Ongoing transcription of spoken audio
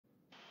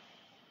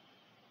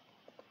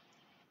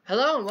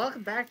Hello and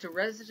welcome back to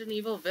Resident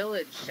Evil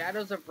Village,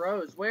 Shadows of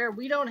Rose, where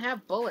we don't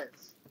have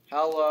bullets.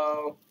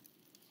 Hello.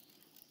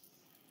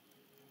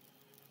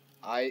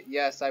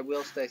 Yes, I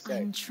will stay safe.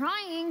 I'm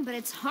trying, but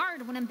it's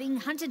hard when I'm being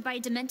hunted by a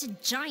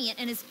demented giant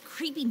and his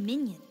creepy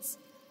minions.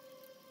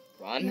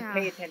 Run. Yeah,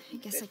 Pay attention. I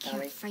guess I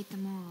can't fight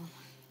them all.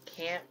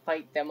 Can't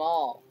fight them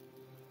all.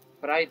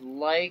 But I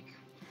like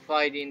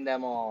fighting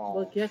them all.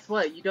 Well, guess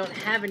what? You don't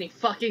have any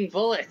fucking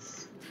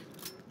bullets.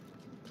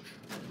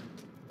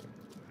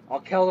 I'll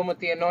kill them with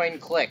the annoying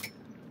click.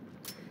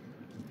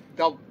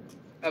 They'll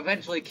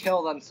eventually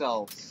kill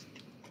themselves.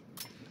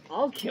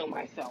 I'll kill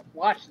myself.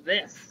 Watch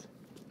this.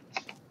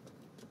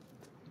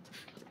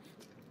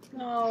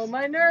 No,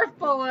 my Nerf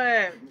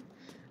bullet!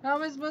 How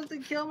am I supposed to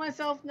kill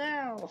myself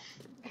now?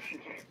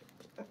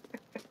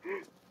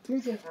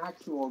 Here's an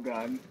actual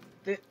gun.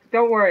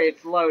 Don't worry,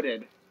 it's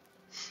loaded.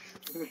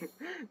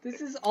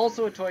 This is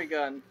also a toy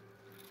gun.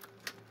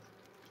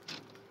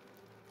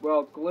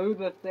 Well, glue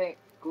it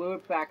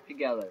back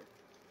together.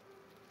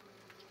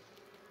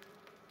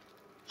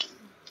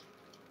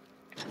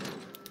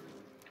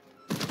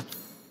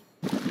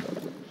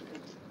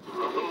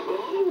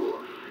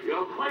 Oh,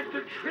 you're quite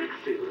the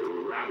tricksy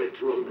little rabbit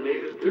to have made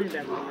it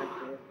this far.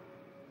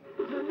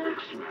 The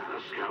next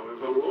mask,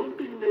 however, won't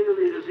be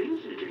nearly as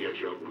easy to get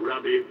your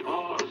grubby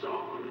paws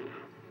on.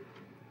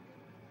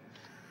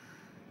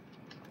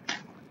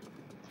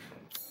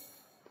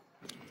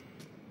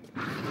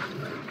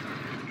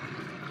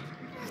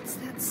 What's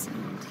that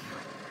sound?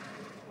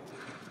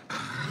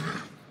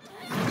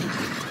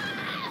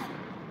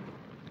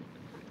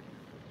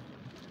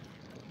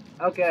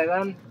 Okay,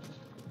 then.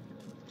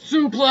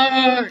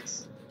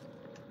 Suplex!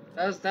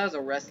 That was a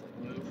wrestling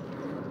move.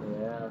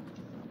 Yeah.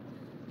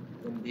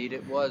 Indeed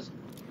it was.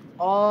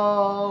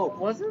 Oh!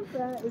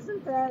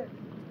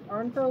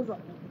 Aren't those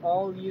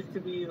all used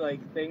to be, like,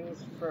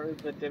 things for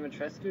the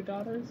Dimitrescu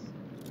daughters?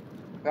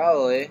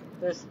 Probably.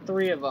 There's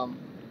 3 of them.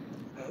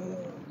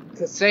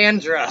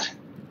 Cassandra!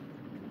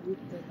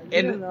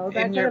 In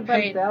your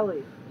paint.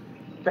 Belly.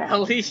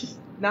 Belly?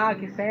 Nah,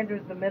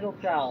 Cassandra's the middle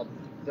child,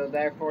 so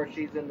therefore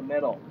she's in the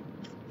middle.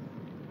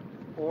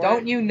 Or,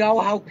 Don't you know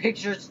how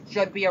pictures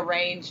should be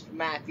arranged,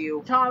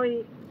 Matthew?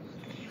 Tommy,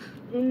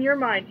 in your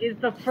mind, is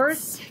the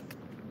first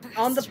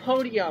on the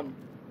podium?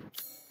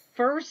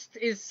 First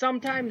is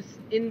sometimes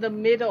in the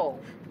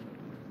middle,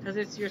 because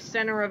it's your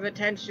center of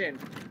attention.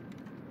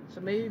 So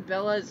maybe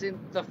Bella's in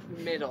the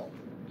middle.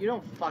 You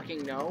don't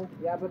fucking know.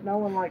 Yeah, but no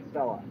one likes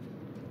Bella.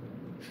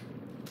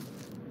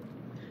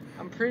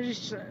 I'm pretty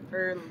sure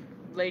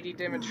Lady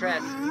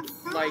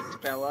Dimitrescu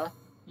liked Bella.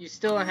 You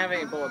still don't have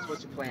any bullets.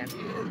 What's your plan?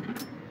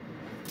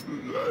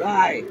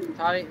 Die!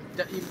 Tommy,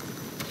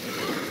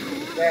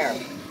 There.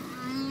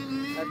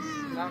 that's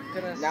not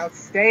gonna... Now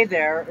stay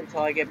there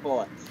until I get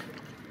bullets.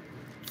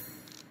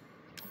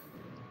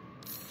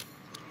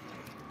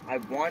 I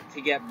want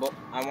to get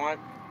I want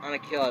to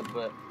kill it,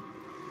 but...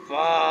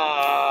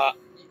 Fuck!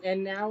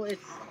 And now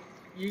it's...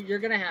 You're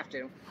gonna have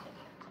to.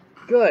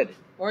 Good.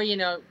 Or, you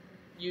know,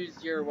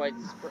 use your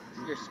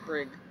your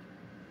sprig.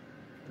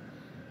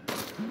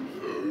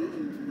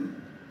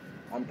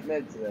 I'm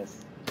committed to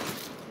this.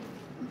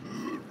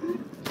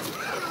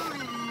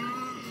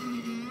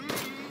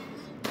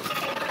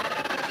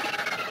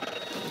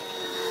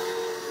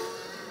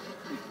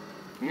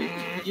 You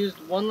used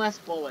one less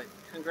bullet.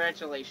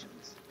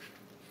 Congratulations.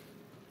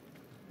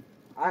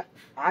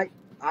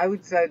 I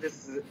would say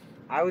this is...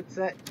 I would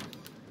say...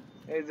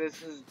 Hey,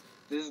 this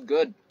is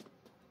good.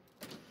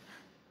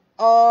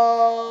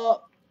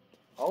 Oh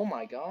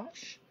my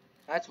gosh.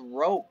 That's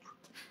rope.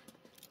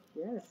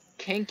 Yes.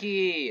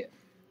 Kinky.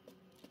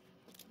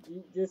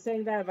 You're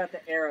saying that about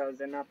the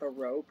arrows and not the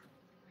rope.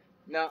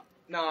 No,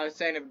 I was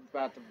saying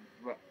about the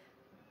rope.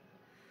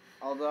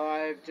 Although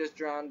I've just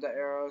drowned, the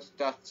arrows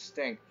doth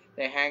stink.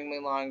 They hanged me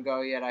long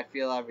ago, yet I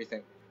feel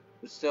everything.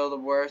 But still the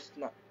worst,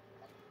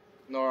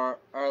 nor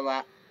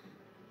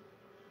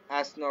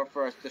last nor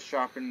first, the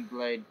sharpened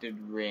blade did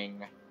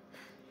ring.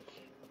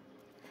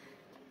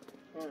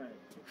 Alright.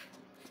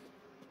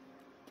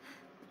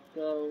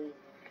 So...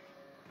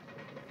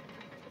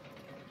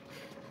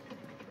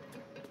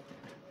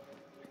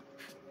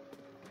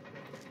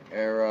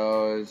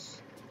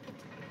 Arrows.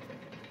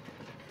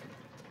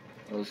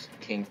 Those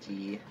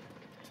kinky.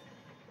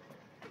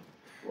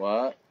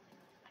 What?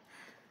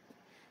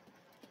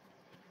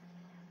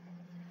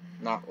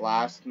 Not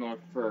last nor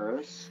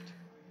first.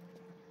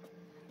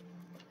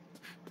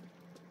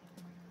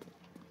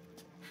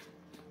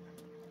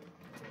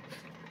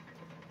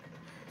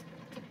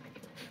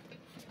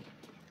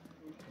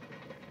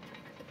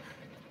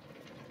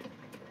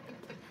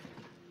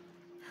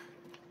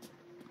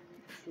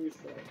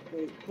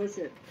 Wait, push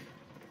it.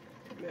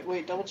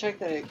 Wait, double check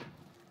that.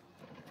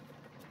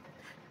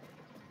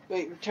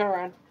 Wait, turn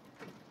around.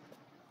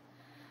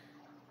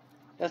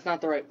 That's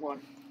not the right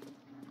one.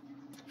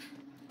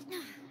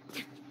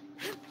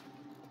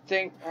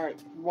 Alright,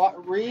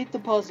 read the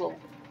puzzle.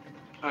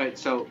 Alright,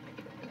 so...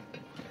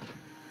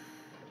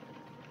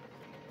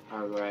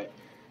 Alright.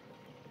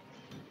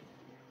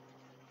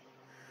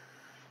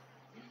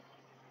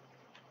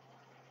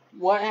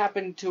 what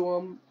happened to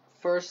him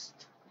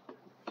first?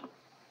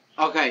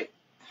 Okay,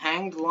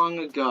 hanged long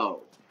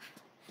ago.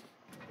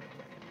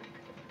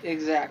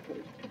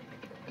 Exactly.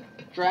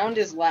 Drowned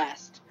is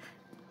last.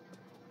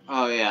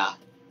 Oh, yeah.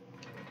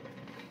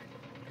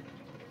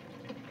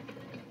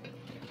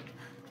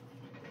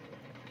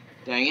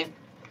 Dang it.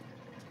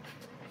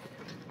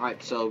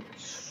 Alright, so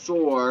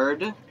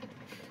sword.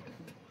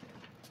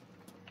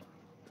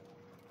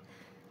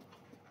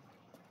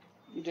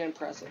 You didn't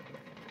press it.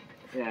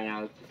 Yeah,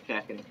 I was just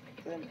checking.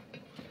 Then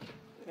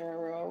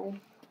arrow.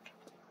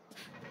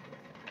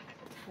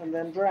 And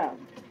then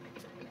drowned.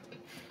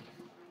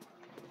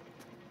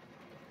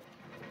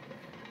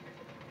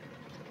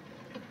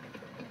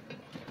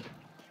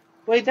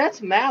 Wait,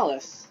 that's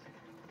Malice.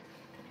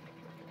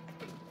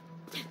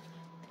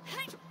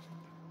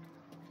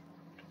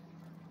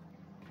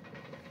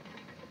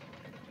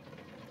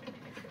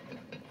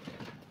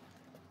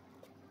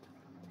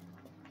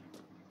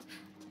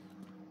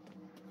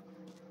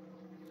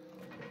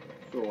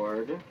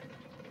 Sword.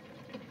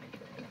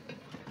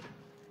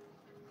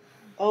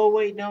 Oh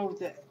wait, no,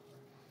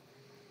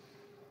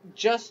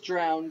 just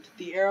drowned.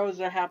 The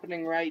arrows are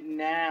happening right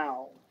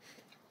now.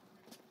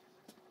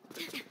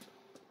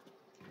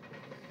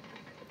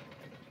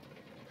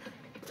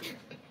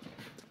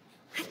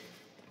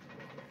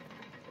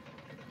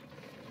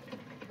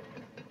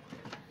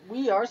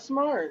 We are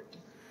smart.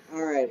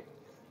 Alright.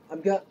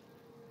 I'm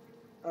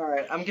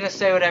gonna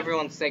say what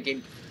everyone's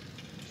thinking.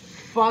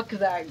 Fuck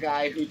that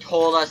guy who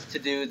told us to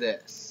do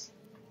this.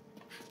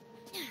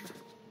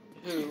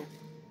 Who?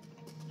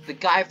 The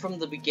guy from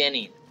the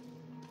beginning.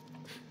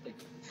 Like,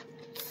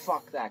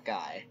 fuck that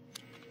guy.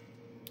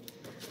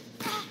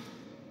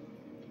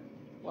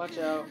 Watch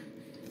out.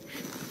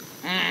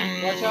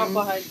 Watch out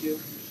behind you.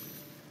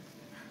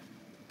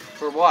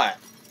 For what?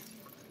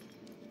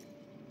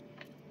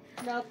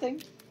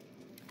 Nothing.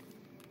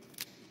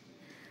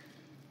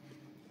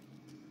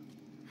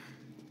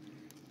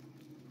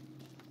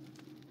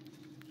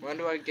 When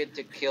do I get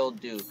to kill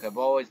Duke? I've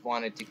always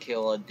wanted to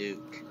kill a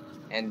Duke.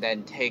 And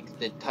then take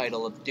the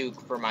title of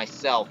Duke for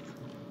myself.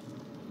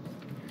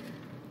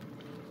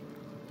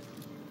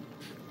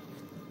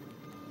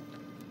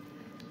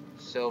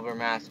 Silver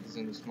mask is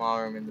in the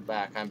small room in the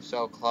back. I'm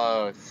so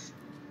close.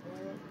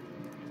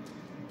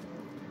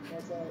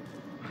 That's out.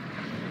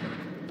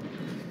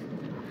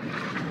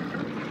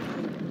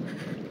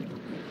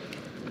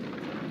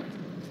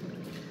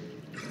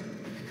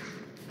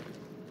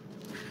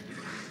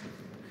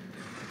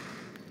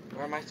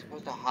 Where am I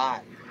supposed to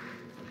hide?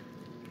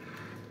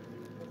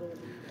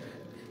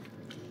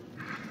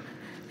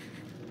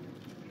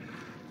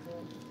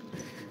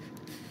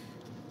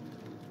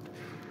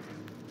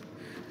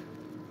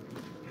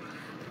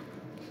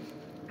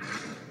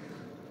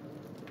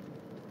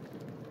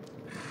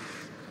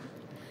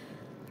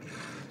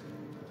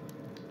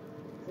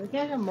 Does the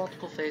guy have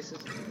multiple faces?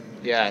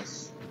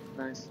 Yes.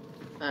 Nice.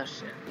 Ah,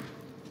 shit.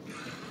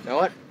 You know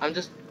what? I'm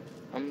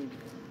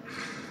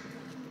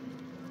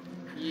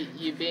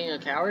You being a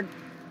coward?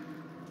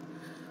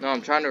 No,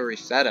 I'm trying to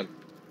reset him.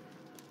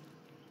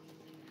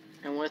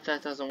 And what if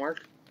that doesn't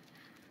work?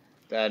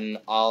 Then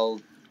I'll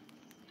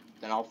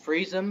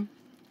freeze him.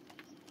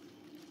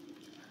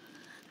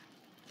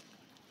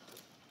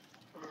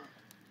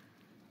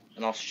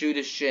 And I'll shoot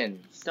his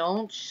shins.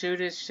 Don't shoot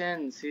his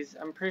shins.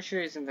 I'm pretty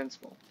sure he's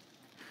invincible.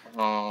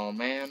 Oh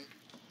man.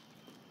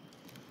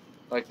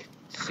 Like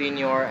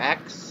Senior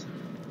X?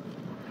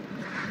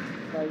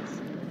 Nice.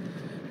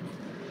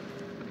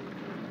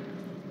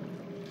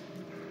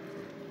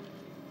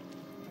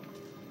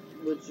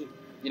 Would you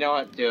You know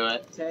what? Do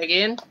it. tag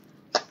in?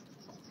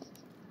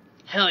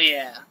 Hell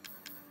yeah.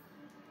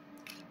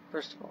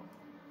 First of all.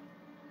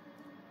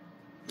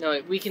 No,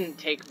 wait, we can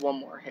take one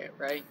more hit,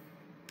 right?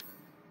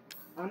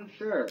 I'm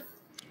sure.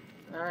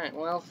 Alright,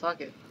 well,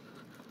 fuck it.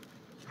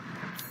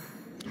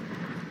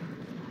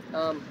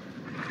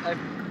 I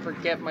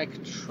forget my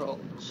control.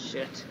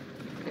 Shit.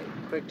 Okay,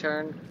 quick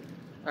turn.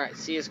 Alright,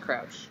 C is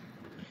crouch.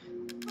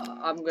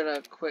 I'm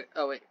gonna quit.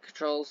 Oh, wait,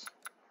 controls.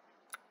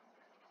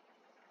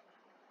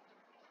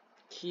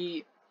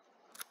 Key.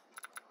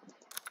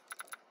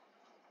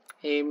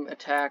 Aim,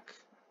 attack,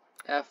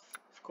 F,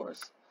 of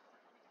course.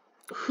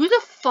 Who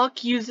the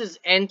fuck uses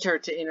enter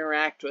to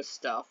interact with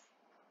stuff?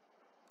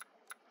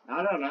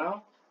 I don't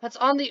know. That's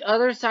on the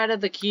other side of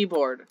the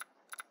keyboard.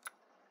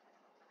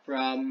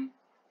 From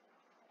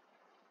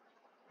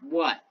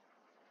what?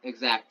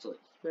 Exactly.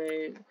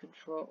 Wait,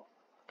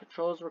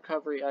 controls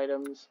recovery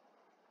items.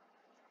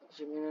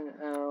 Zoom in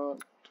and out.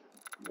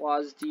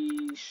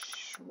 WASD,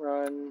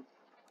 run.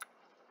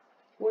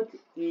 What's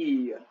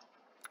E?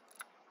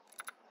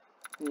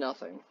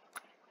 Nothing.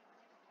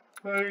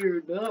 How do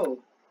you know?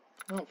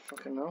 I don't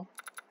fucking know.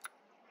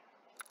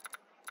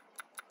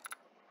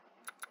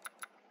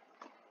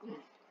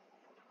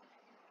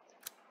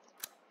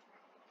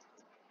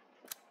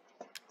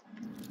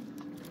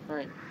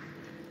 Alright.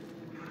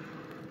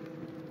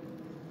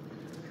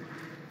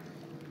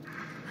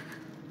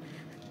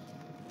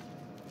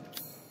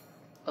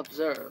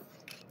 Observe.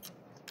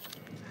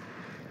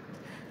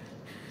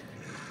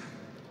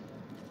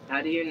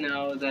 How do you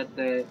know that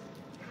it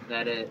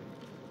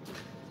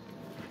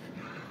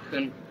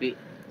couldn't be,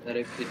 that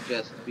it could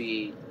just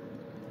be,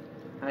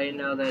 how do you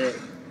know that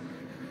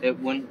it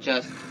wouldn't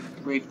just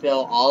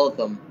refill all of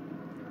them?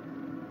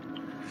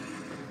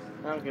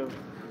 I don't give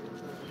a...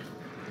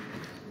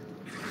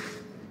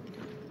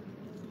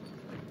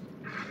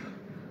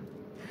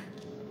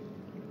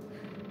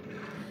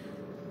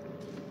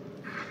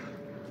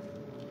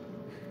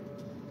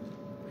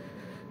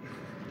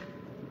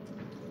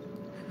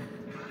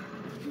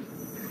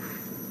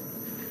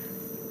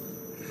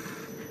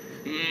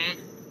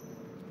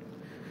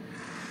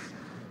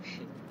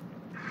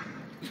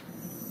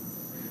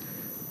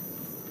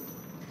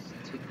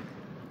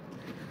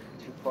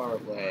 Too far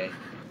away.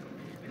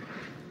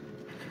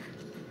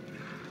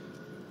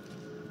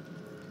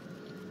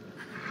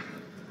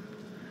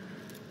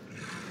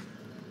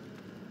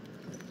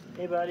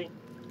 Hey, buddy.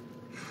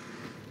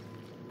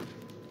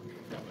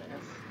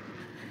 Dumbass.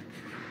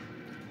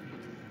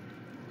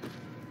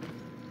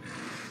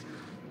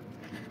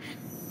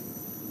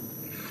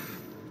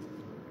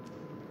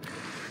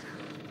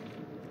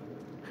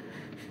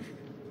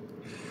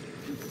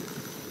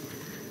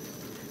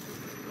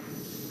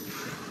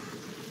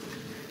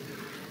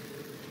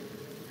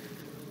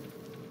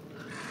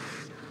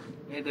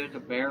 Hey, there's a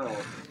barrel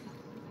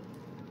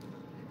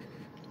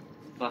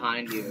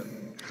behind you.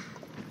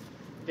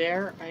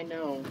 There, I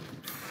know.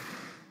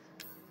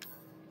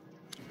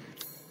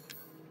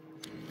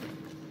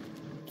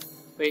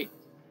 Wait.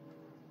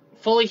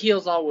 Fully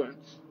heals all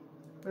wounds.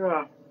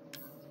 Yeah.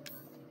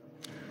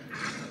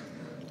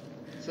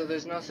 So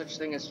there's no such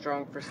thing as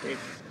strong first aid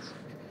meds.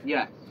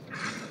 Yes.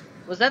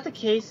 Was that the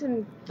case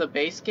in the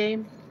base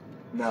game?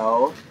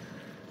 No.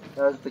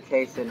 That was the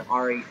case in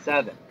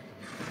RE7.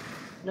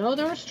 No,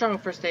 there were strong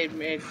first aid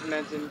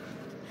meds in...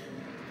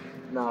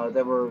 No,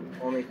 there were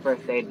only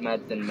first aid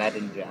meds and med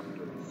injectors.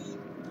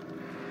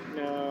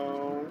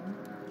 No.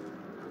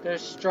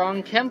 There's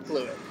strong chem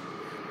fluid.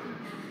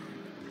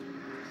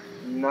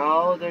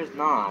 No, there's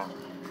not.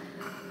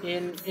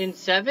 In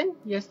 7?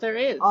 Yes, there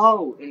is.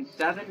 Oh, in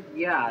 7?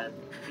 Yeah,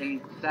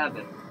 in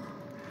 7.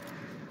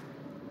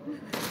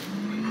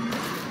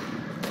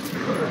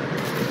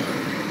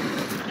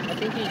 I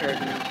think he heard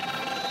me.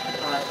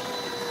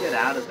 Get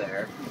out of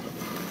there.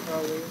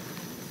 Probably.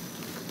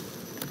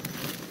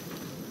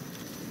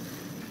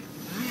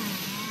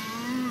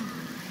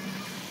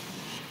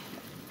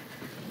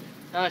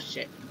 Oh,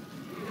 shit.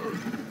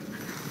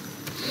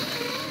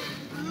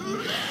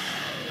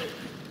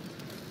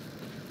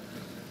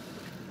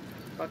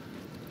 Fuck.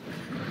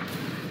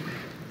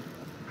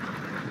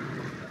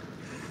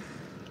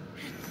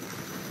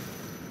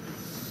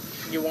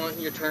 You want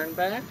your turn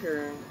back,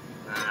 or?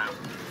 Nah.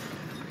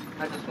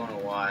 I just want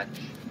to watch.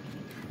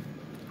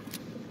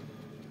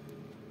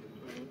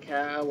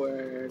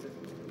 Coward.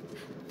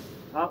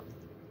 Oh,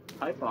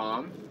 pipe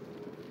bomb.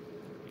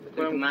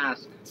 Take a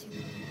mask.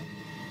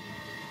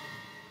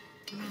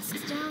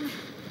 Masks down,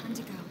 on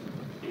to go.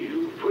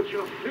 You put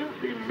your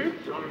filthy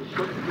mitts on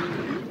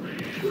something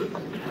you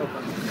shouldn't have. I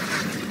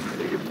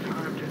think it's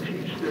time to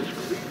teach this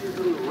creepy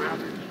little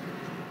rabbit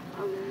a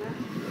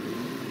lesson.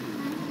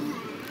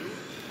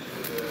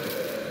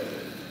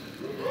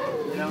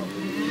 You know,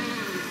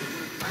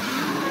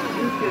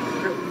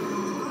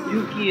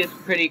 Yuki is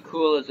pretty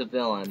cool as a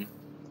villain.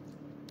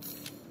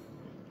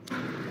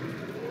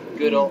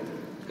 Good old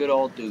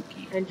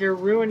Dookie. And you're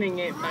ruining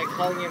it by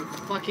calling him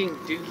fucking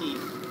Dookie.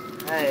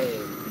 Hey.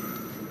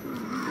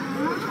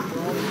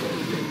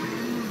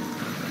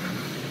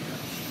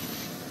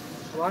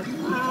 What?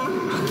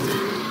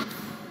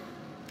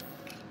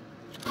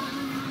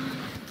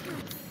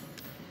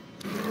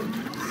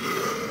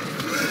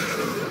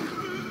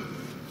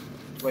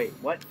 Wait,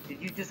 what?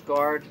 Did you just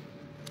guard?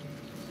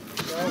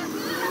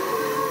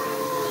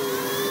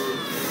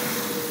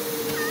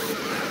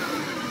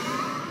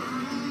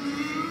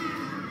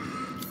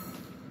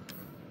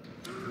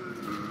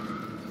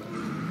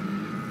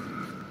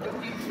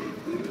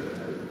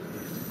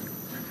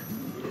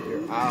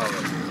 You're out.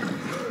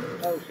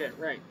 Oh shit,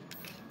 right.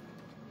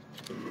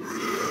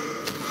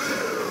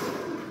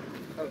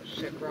 Oh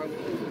shit, wrong.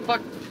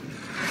 Fuck!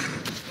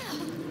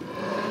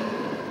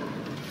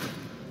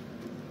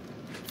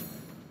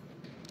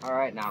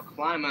 Alright, now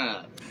climb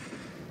up.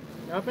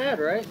 Not bad,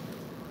 right?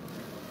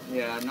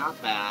 Yeah,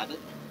 not bad.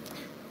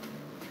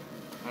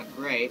 Not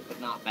great, but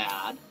not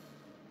bad.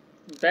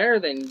 Better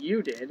than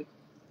you did.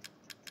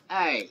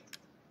 Hey,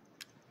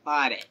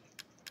 buddy.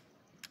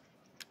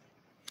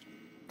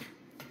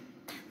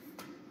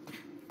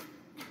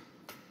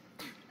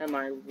 Am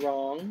I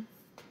wrong?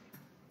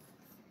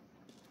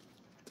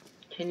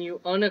 Can you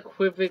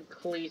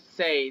unequivocally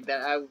say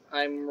that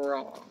I'm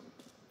wrong?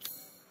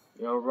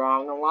 You're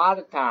wrong a lot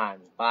of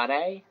times,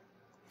 buddy.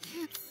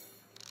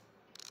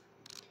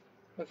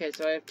 Okay,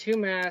 so I have 2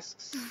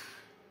 masks.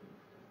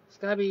 It's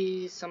gotta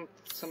be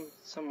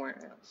somewhere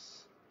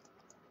else.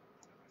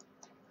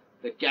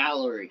 The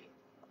gallery.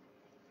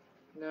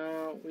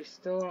 No, we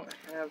still don't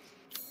have...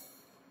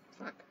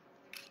 Fuck.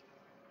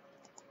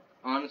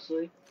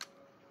 Honestly,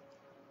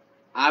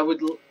 I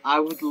would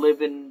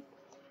live in.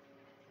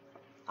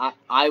 I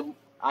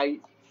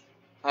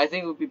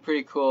think it would be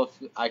pretty cool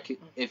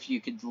if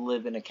you could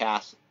live in a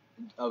castle.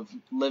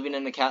 Living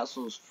in a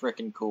castle is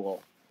freaking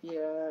cool.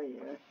 Yeah.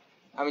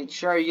 I mean,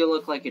 sure, you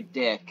look like a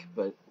dick,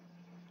 but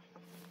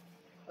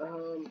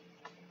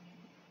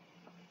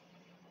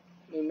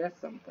we missed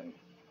something.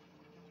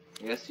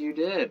 yes, you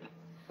did.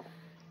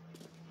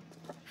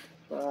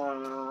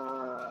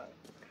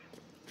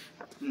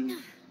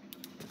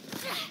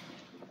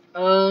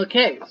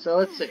 Okay, so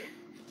let's see.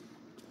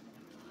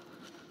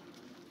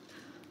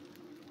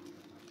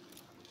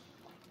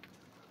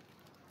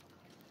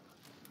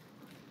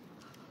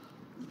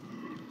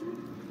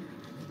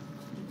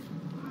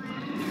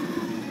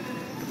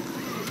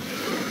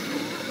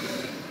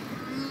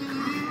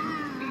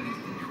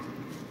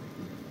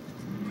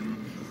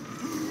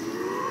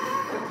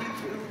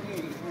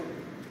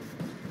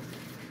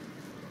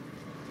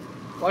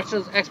 Watch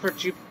those expert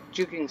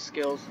juking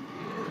skills.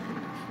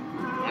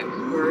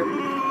 Expert.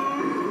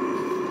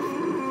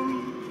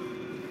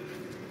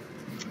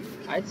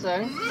 I'd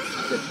say.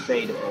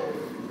 Debatable.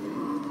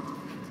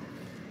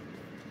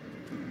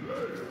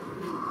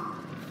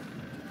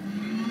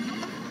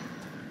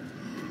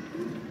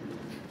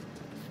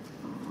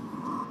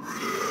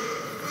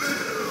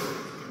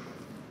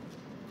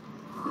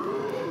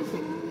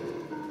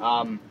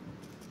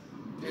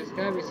 There's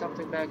gotta be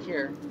something back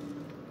here.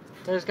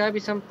 There's gotta be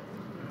some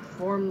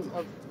form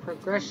of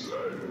progression.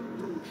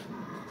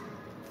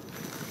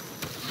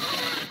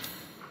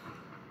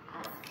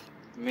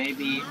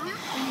 Maybe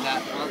in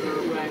that other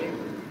way.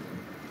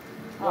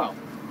 Oh.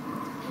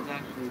 It's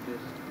actually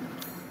just...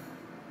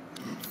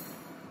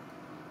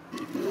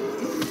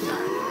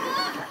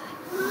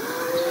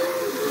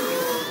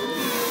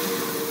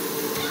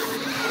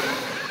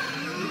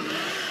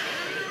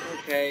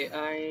 Okay,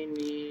 I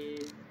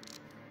need...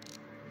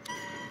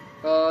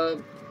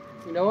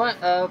 you know what?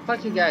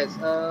 Fuck you guys.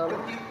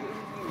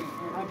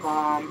 My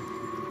bomb.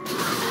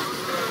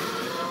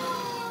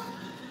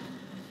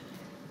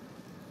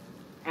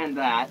 And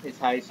that is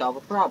how you solve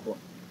a problem.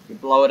 You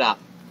blow it up.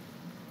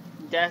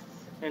 Death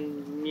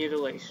and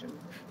mutilation.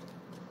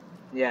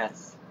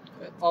 Yes.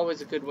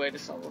 Always a good way to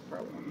solve a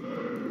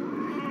problem.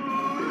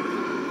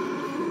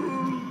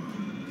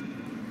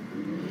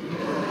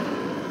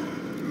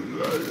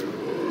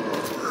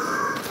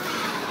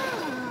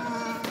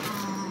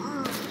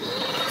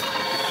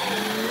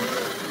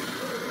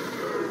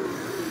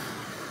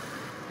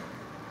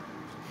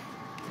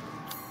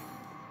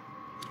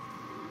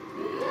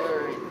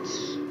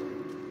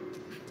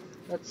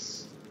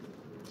 Let's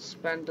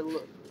spend a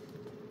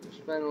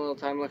little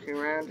time looking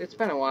around. It's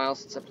been a while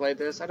since I played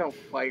this. I don't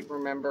quite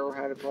remember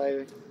how to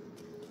play.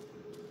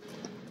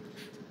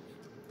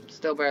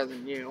 Still better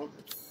than you.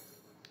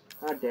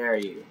 How dare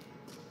you?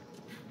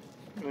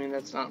 I mean,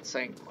 that's not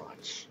saying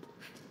much.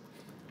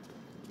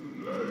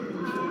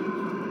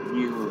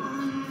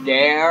 You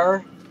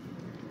dare?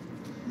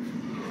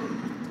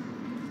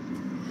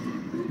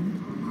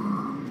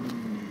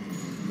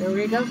 There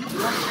we go.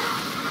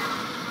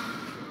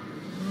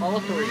 All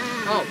three.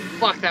 Oh,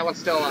 fuck, that one's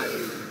still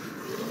alive.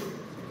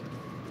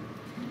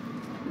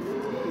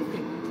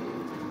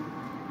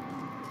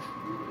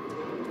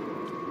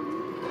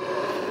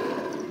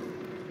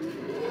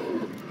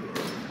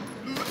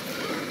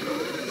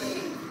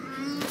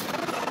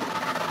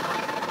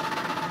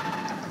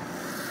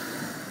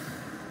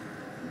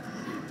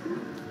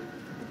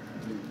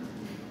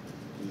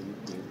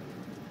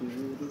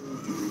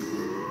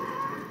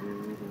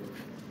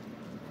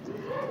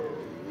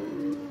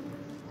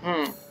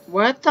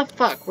 What the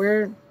fuck?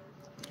 Where?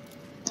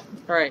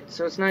 Alright,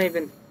 so it's not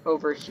even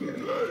over here.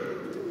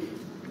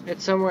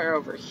 It's somewhere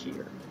over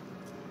here.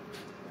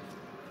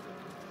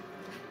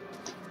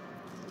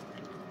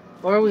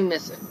 What are we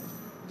missing?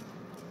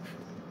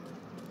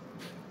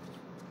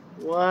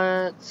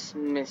 What's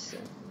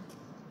missing?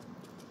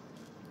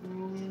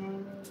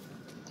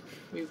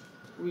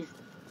 We've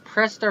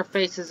pressed our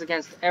faces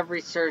against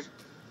every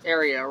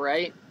area,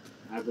 right?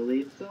 I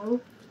believe so.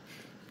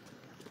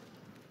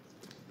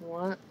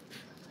 What?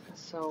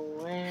 So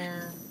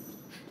where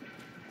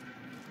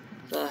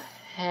the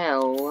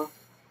hell?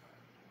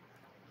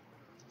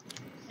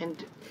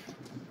 And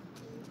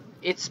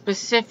it's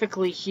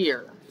specifically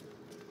here.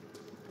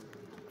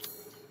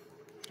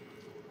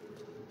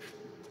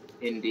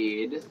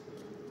 Indeed.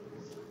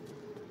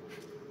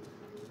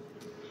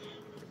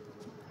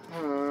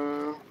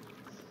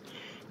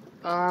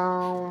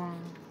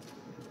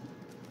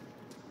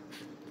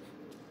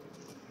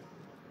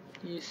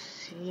 Do you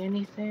see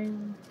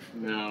anything?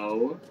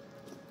 No.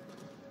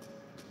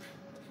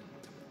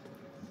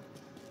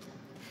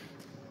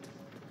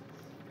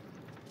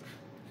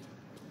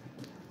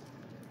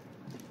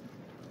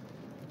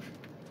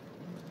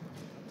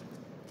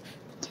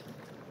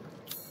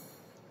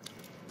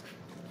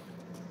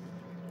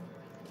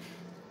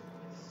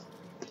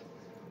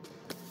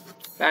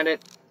 Found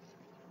it.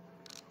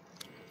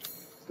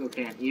 Still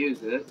can't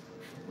use it.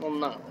 Well,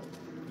 no.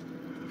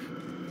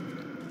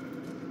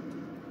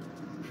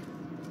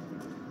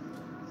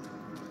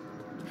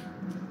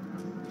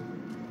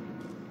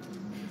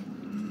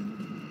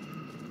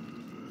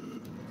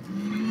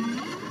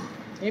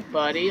 Hey,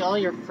 buddy, all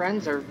your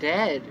friends are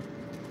dead.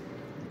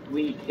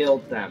 We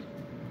killed them.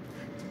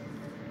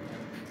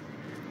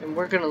 And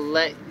we're gonna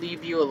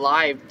leave you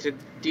alive to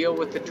deal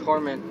with the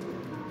torment.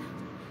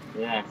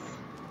 Yes.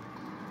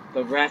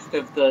 The rest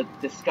of the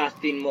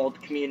disgusting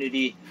mold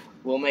community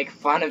will make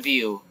fun of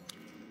you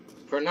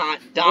for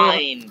not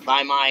dying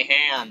by my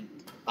hand.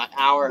 By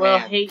our We'll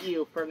hand. hate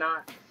you for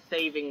not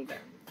saving them.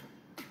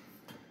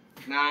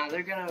 Nah,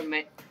 they're gonna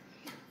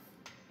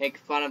make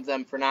fun of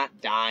them for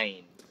not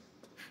dying.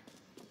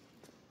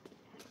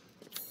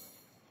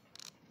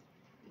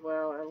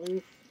 Well, at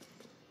least...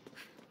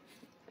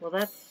 Well,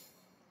 that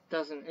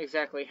doesn't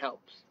exactly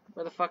help.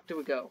 Where the fuck do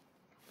we go?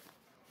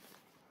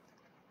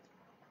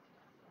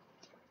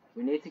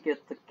 We need to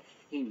get the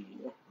key.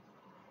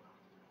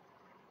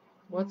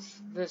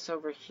 What's this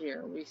over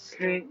here? We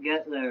Can't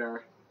get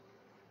there.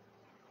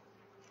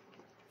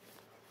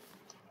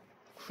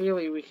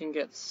 Clearly we can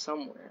get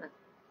somewhere.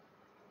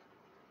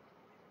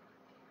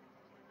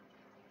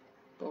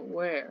 But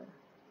where?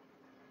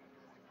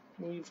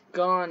 We've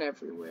gone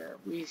everywhere.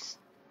 We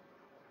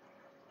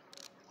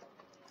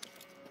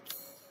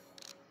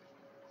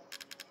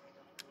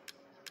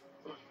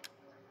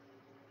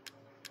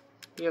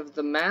have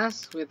the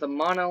mask, we have the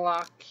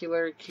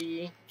monocular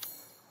key.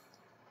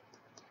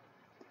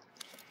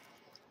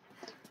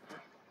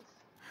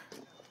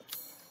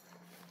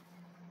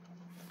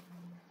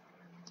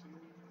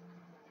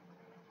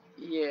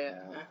 Yeah.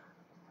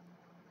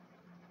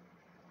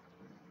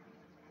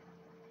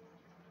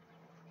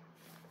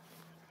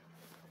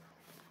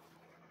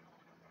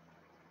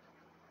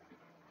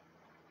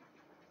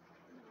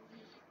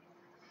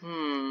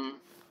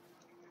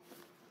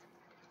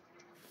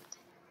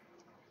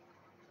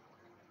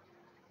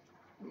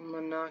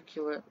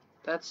 Monocular.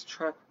 That's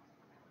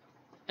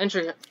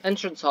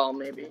entrance hall,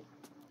 maybe.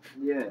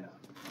 Yeah.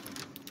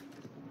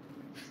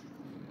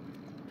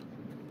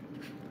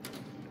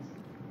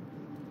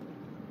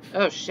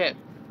 Oh shit.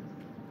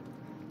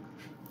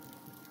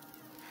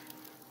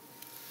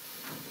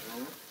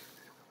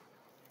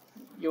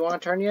 You want to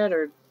turn yet,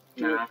 or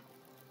do you? Nah.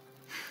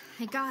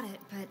 I got it,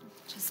 but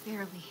just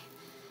barely.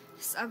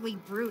 This ugly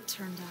brute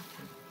turned up.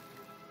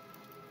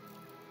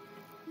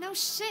 No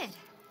shit.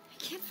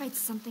 I can't fight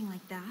something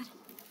like that.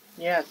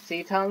 Yeah,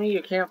 see, Tommy,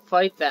 you can't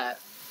fight that.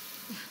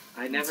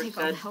 I I'll never take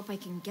all the said. help I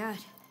can get.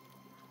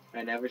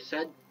 I never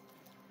said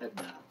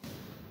that.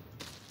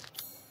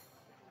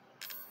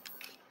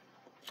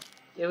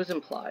 It was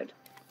implied.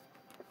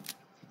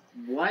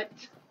 What?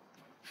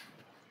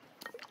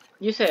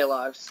 You say a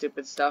lot of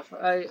stupid stuff.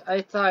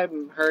 I thought I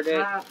heard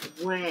it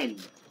When?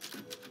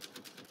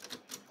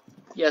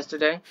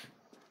 yesterday.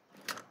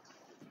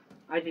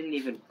 I didn't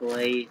even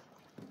play.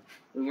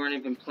 We weren't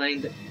even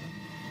playing the.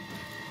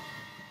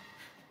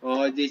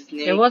 Oh, this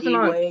snaky It wasn't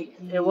on.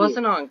 wakey. It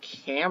wasn't on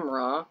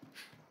camera.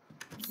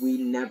 We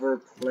never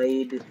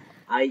played.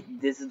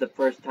 This is the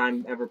first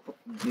time ever.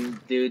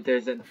 Dude,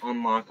 there's an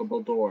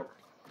unlockable door.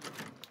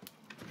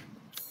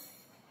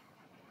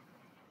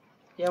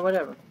 Yeah,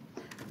 whatever.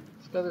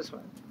 Let's go this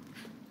way.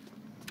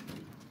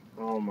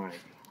 Oh my.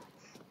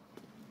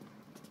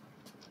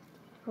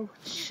 Oh,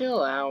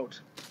 chill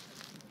out.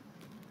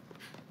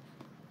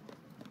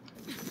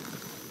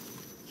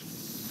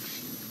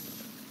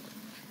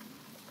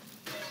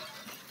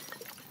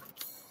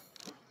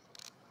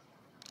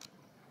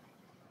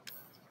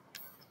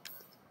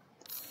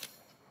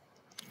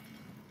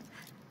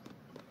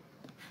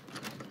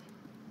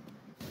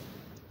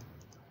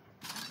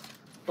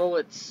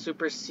 Bullets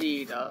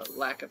supersede a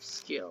lack of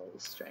skill,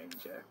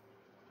 stranger.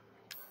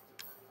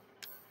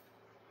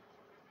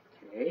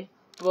 Okay.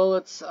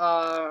 Bullets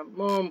are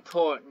more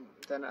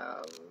important than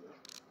a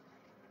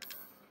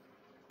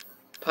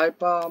pipe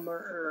bomb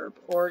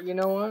or you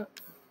know what?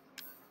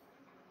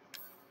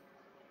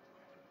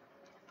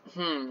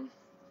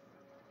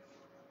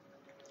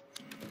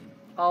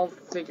 I'll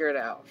figure it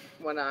out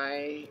when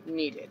I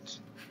need it.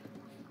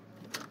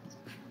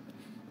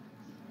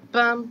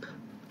 Bump.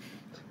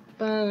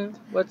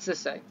 What's this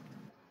say?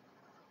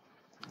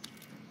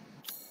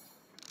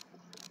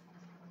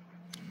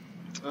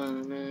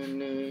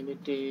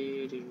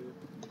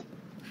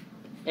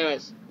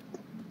 Anyways,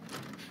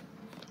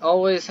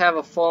 always have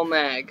a full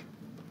mag.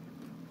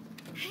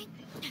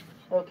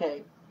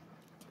 Okay.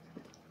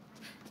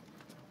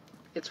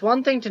 It's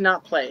one thing to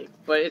not play,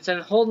 but it's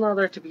a whole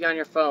nother to be on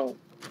your phone.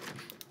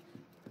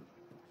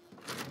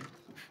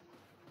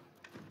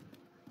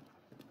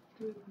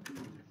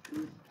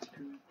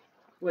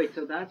 Wait,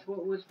 so that's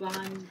what was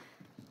behind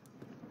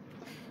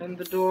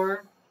the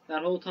door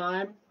that whole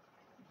time?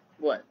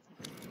 What?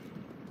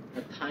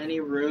 A tiny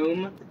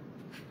room?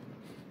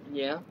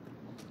 Yeah.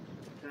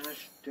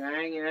 Gosh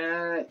dang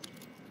it.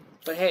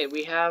 But hey,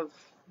 we have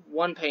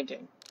one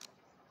painting.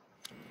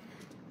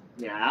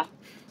 Yeah?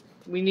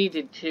 We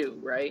needed two,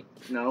 right?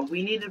 No,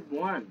 we needed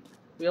one.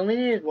 We only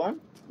needed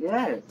one?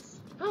 Yes.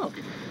 Oh.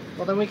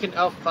 Well, then we can...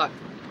 Oh, fuck.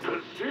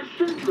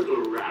 Persistent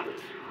little rabbit,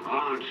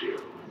 aren't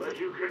you? But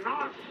you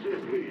cannot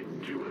simply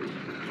do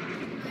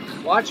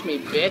it. Watch me,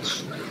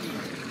 bitch.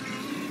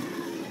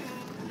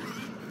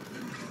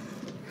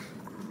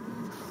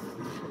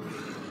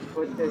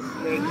 put the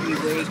snaky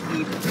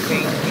wakey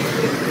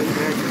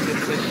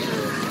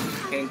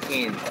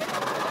painting.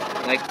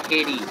 Like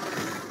kitty.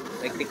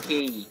 Like the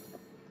kitty.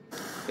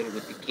 Put it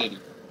with the kitty.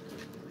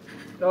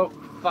 Oh,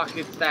 fuck,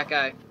 it's that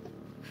guy.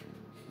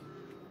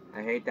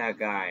 I hate that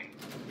guy.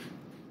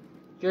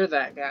 You're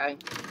that guy.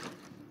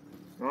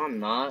 No, I'm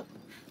not.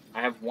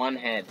 I have one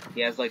head.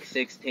 He has like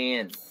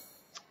 16.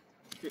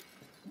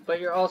 But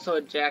you're also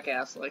a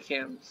jackass like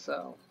him,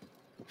 so...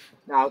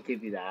 I'll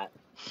give you that.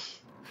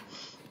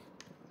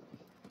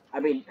 I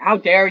mean, how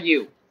dare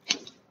you?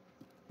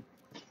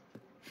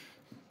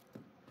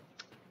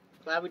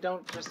 Glad we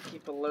don't just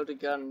keep a loaded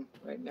gun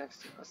right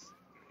next to us.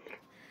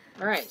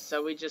 Alright,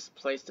 so we just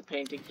placed a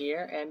painting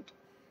here, and...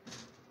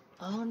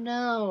 Oh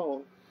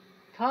no!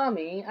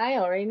 Tommy, I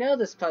already know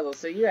this puzzle,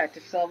 so you have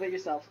to solve it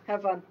yourself.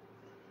 Have fun.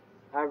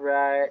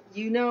 Alright.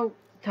 You know,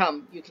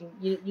 Tom, you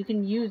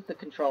can use the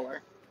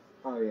controller.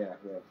 Oh, yeah,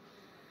 yeah.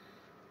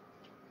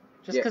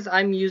 Just because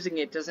I'm using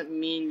it doesn't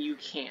mean you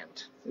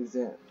can't. Who's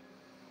that?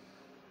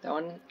 That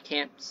one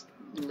can't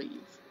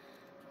leave.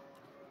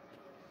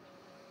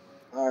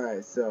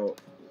 Alright, so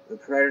the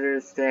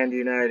predators stand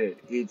united,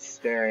 each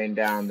staring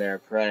down their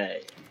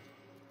prey.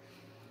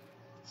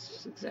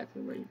 That's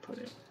exactly where you put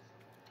it.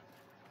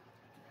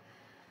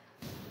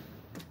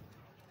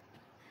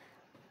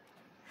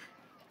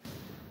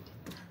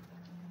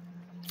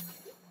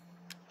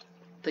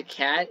 The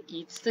cat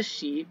eats the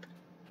sheep.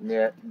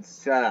 Yeah,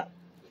 shut up.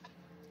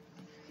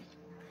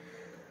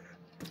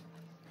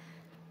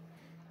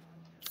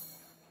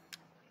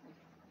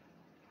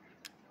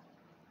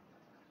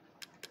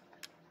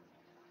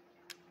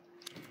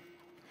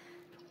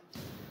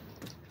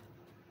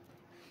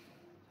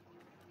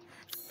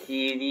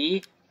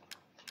 Kitty,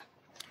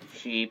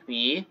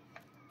 Sheepy,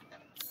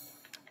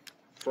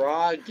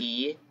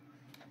 Froggy,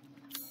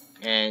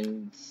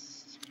 and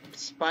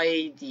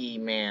Spidey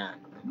Man.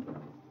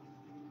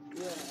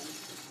 Yeah.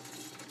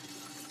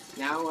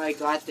 Now I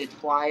got the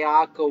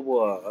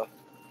Twiakawa.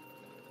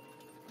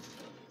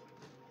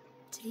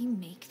 Did he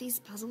make these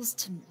puzzles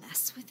to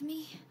mess with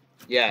me?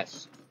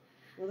 Yes.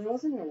 Well, there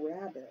wasn't a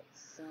rabbit,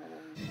 so...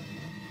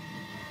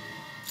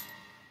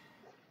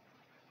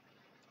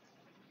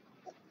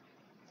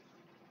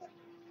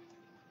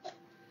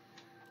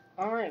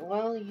 Alright,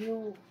 well,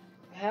 you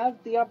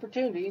have the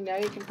opportunity. Now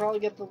you can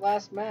probably get the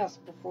last mask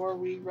before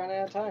we run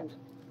out of time.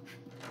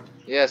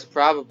 Yes,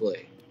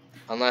 probably.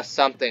 Unless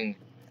something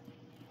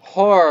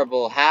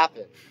horrible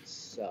happens.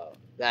 So,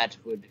 that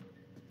would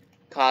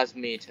cause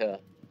me to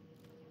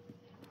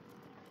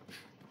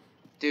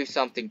do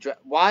something.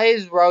 Why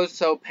is Rose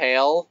so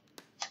pale?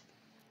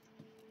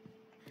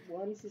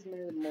 One, she's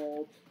made of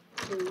mold.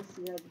 Two,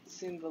 she hasn't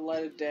seen the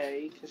light of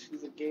day because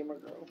she's a gamer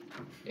girl.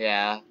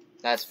 Yeah,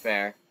 that's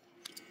fair.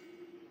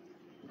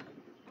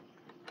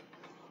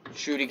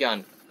 Shooty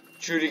gun.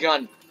 Shooty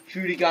gun.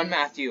 Shooty gun,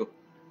 Matthew.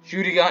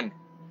 Shooty gun.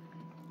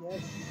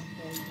 Yes,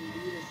 and you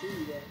need a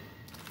shooty gun.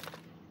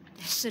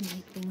 This should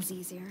make things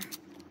easier.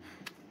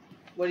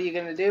 What are you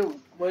gonna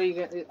do? Are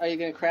you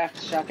gonna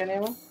craft shotgun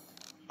ammo?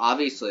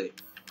 Obviously.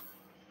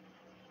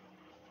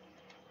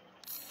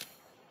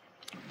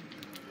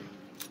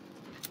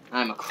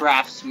 I'm a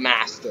crafts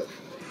master.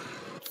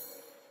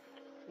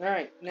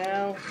 Alright,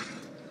 now...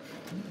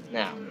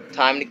 Now,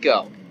 time to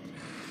go.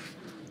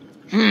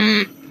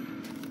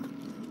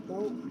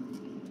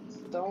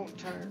 Don't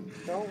turn.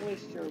 Don't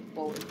waste your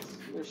bullets,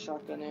 your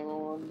shotgun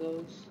ammo on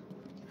those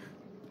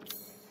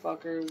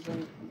fuckers,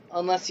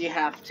 unless you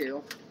have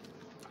to.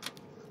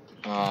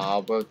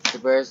 Aw,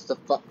 where's the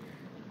fuck?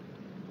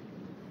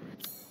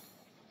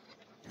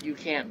 You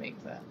can't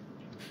make that.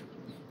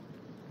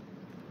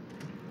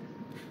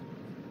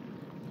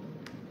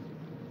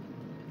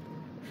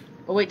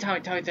 Oh wait,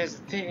 Tommy, there's a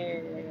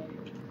thing.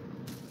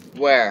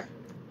 Where?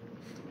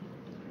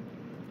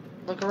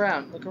 Look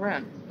around.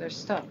 There's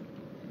stuff.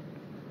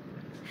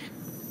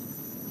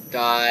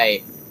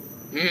 Die.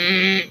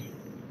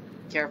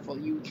 Careful,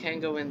 you can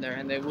go in there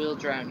and they will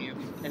drown you,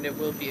 and it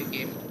will be a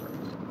game over.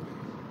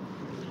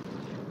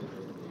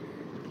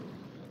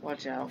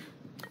 Watch out.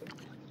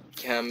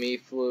 Chemi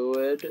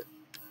fluid.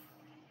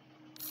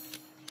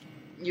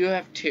 You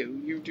have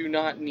 2. You do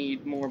not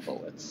need more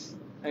bullets.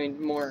 I mean,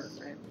 more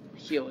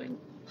healing.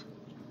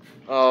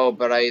 Oh,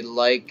 but I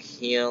like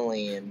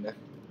healing.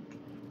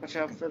 Watch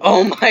out for the...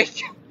 Oh my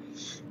god.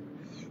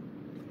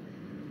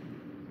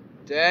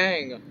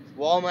 Dang.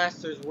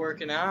 Wallmaster's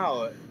working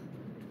out.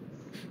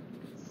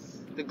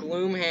 The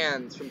Gloom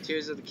Hands from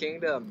Tears of the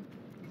Kingdom.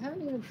 You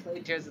haven't even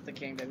played Tears of the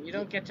Kingdom. You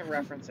don't get to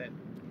reference it.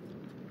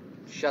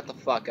 Shut the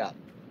fuck up.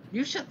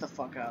 You shut the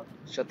fuck up.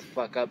 Shut the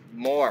fuck up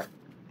more.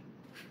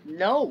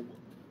 No.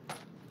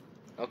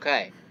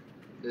 Okay.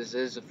 This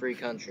is a free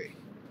country.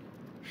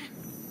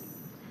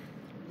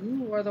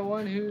 You are the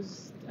one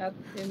who's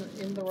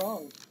in the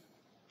wrong.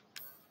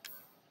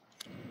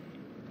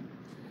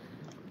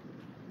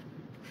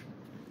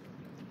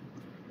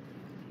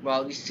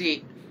 Well, you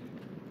see,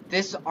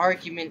 this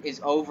argument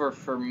is over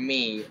for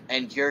me,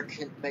 and you're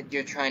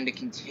trying to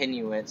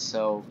continue it.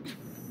 So,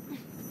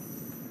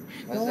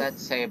 what does that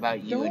say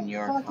about you and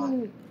your?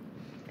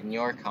 and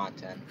your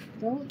content.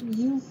 Don't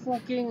you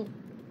fucking...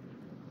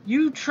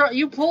 You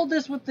pulled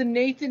this with the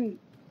Nathan...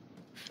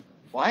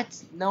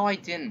 What? No, I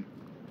didn't.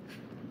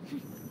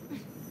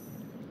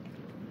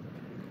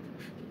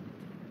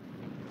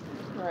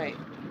 Right.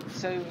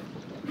 So,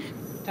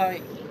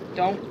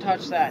 don't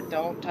touch that.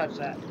 Don't touch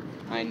that.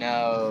 I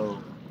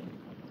know.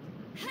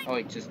 Oh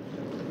wait, just...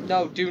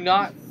 No, do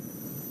not.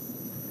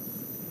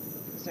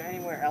 Is there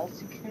anywhere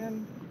else you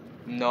can?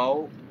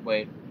 No.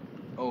 Wait.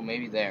 Oh,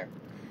 maybe there.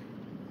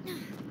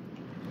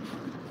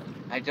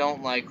 I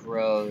don't like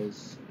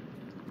Rose.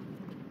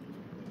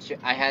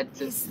 I had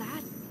to... Is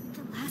that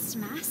the last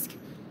mask?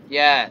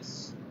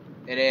 Yes,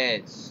 it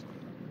is.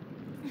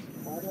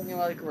 Why don't you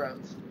like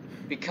Rose?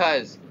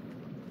 Because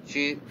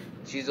she's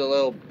a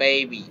little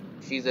baby.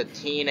 She's a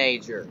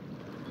teenager.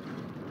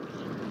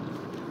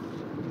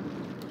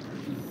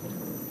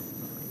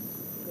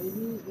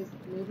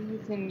 Maybe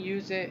you can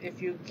use it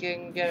if you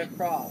can get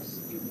across.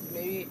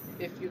 Maybe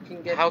if you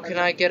can get... How can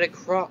I get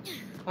across?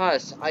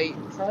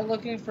 Try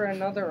looking for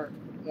another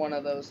one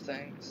of those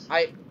things.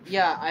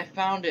 Yeah, I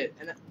found it,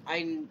 and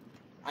I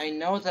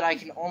know that I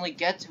can only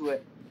get to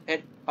it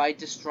by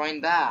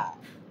destroying that.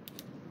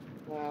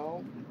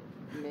 Well,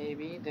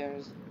 maybe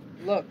there's...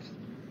 Look,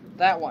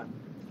 that one.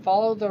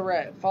 Follow the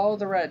red. Follow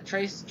the red.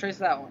 Trace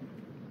that one.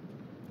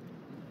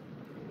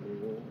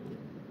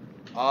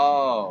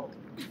 Oh.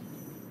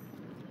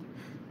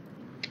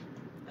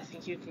 I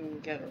think you can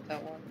get it,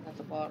 that one at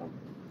the bottom.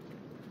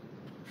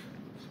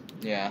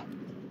 Yeah.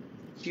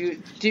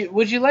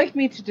 Would you like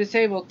me to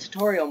disable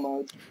tutorial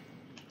mode?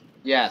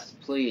 Yes,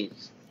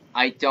 please.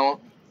 I don't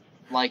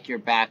like your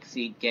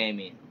backseat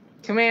gaming.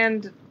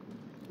 Command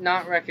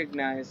not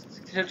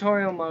recognized.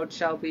 Tutorial mode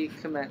shall be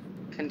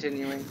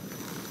continuing.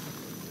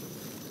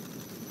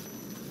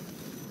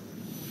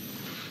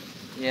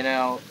 You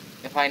know,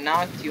 if I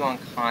knocked you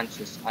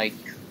unconscious, I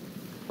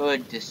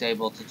could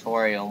disable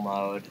tutorial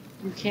mode.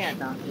 You can't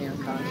knock me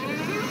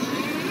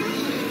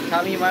unconscious.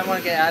 Tommy, you might want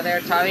to get out of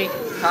there. Tommy?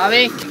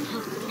 Tommy?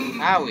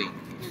 Owie.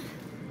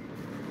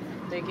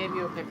 They gave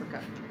you a paper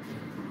cut.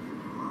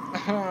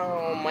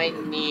 Oh, my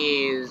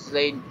knees.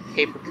 They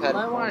paper cut. You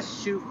might want to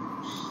shoot...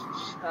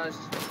 Alright,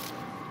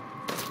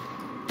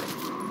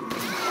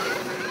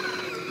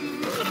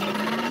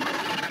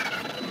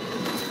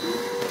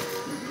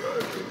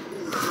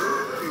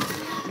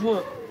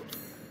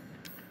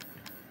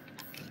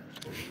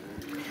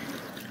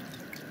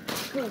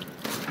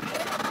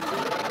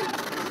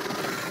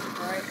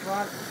 come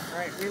on.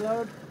 Alright,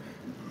 reload.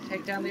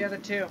 Take down the other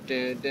two.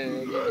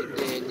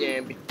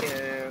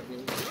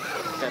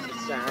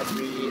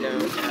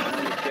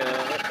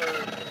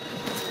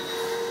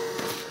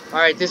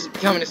 Alright, this is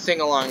becoming a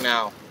sing-along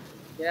now.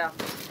 Yeah.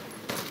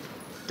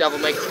 Devil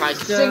May Cry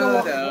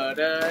sing-along.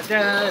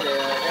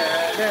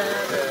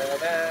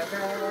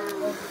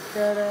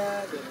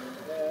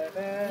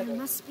 There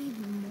must be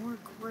more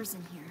cores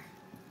in here.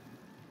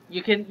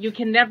 You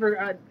can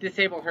never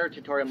disable her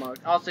tutorial mode.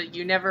 Also,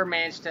 you never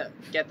managed to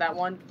get that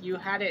one. You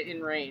had it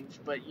in range,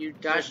 but you...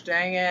 Gosh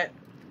dang it.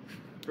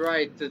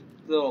 Right, the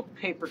little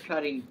paper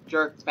cutting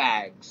jerk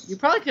bags. You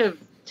probably could have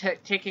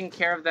taken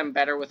care of them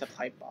better with a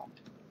pipe bomb.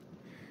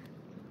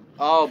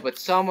 Oh, but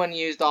someone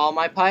used all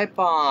my pipe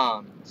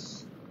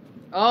bombs.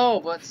 Oh,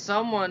 but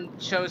someone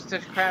chose to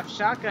craft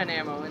shotgun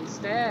ammo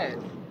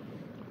instead.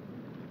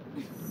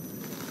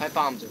 Pipe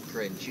bombs are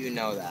cringe, you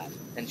know that.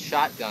 And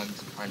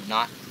shotguns are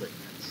not cringe.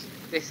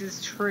 This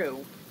is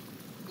true.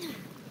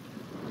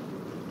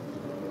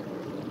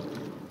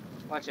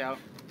 Watch out.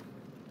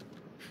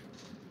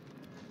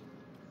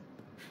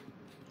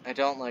 I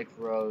don't like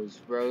Rose.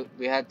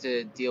 We had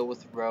to deal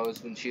with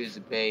Rose when she was a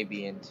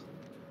baby, and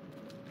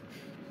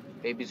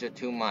babies are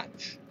too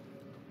much.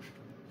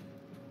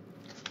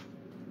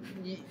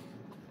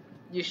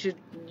 You should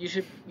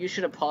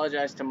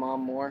apologize to Mom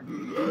more.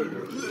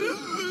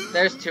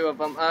 There's two of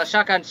them.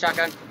 Shotgun.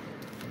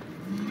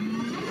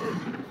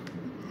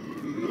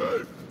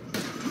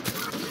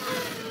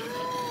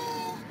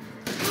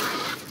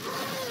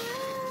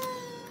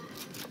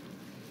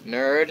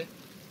 Nerd.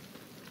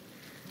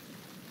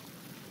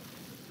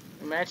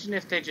 Imagine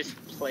if they just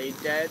played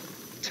dead.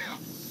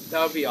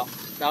 That would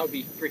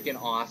be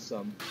freaking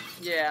awesome.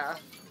 Yeah.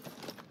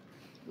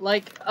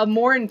 Like a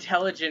more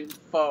intelligent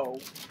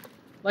foe.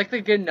 Like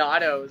the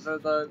Ganados or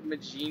the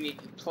Magini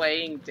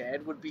playing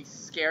dead would be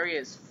scary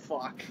as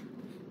fuck.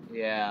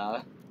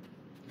 Yeah.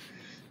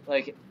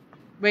 Like,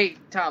 wait,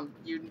 Tom,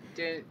 you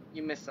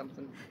missed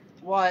something.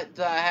 What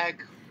the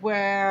heck?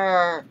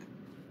 Where?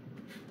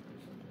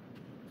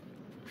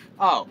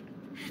 Oh.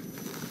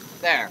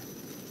 There.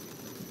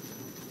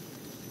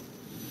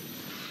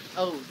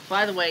 Oh,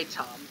 by the way,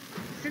 Tom,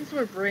 since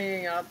we're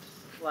bringing up,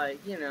 like,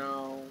 you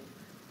know,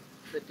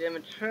 the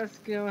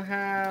Dimitrescu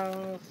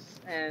house,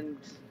 and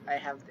I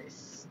have this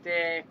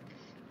stick.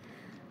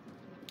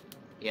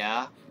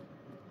 Yeah?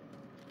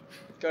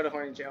 Go to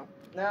Horny Joe.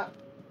 No.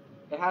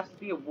 It has to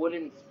be a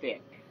wooden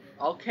stick.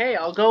 Okay,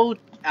 I'll go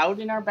out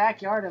in our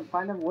backyard and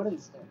find a wooden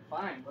stick.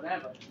 Fine,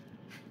 whatever.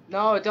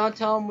 No, don't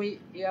tell him we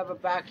have a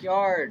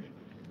backyard.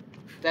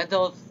 That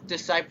they'll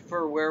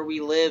decipher where we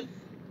live.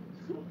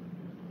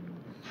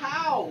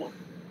 How?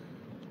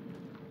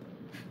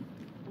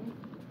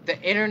 The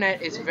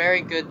internet is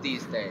very good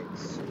these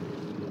days.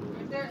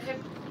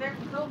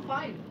 They'll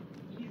find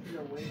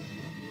easier ways.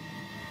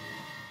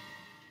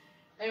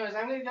 Anyways,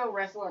 I'm gonna go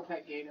wrestle our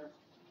pet gator.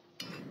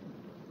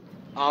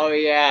 Oh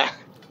yeah.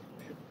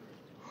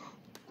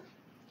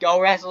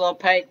 Go wrestle a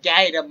pet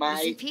gator, Easy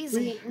mate.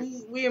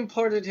 peasy. We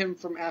imported him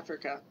from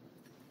Africa.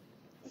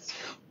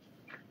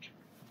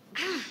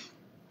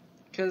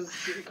 Because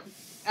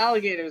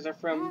alligators are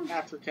from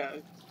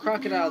Africa.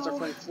 Crocodiles are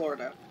from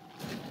Florida.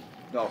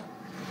 No.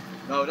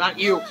 No, not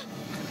you.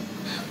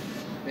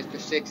 Mr.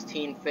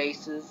 16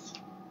 Faces.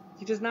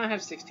 He does not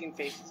have 16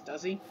 faces,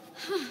 does he?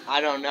 I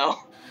don't know.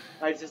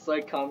 I just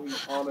like calling him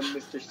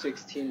Mr.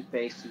 16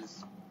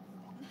 Faces.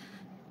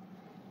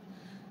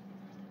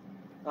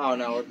 Oh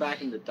no, we're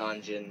back in the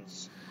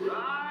dungeons.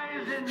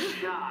 Rise and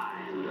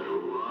shine, little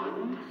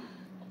one.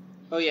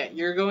 Oh yeah,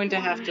 you're going to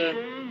have to...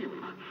 Shame.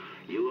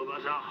 You were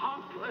but a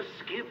hop, a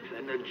skip,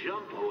 and a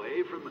jump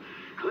away from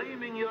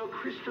claiming your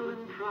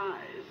crystalline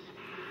prize.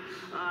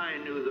 I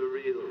knew the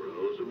real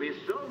Rose would be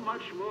so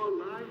much more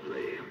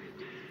lively.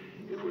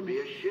 It would be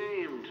a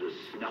shame to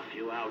snuff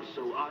you out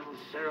so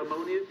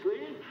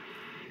unceremoniously.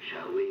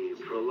 Shall we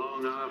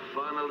prolong our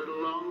fun a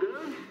little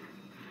longer?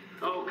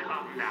 Oh,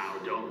 come now,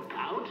 don't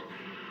pout.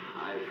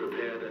 I've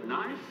prepared a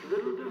nice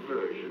little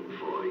diversion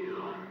for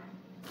you.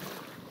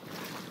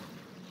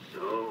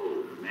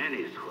 So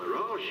many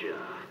sclerotia.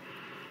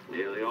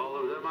 Nearly all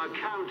of them are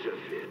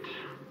counterfeit.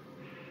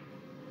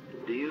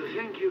 Do you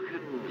think you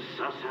can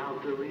suss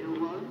out the real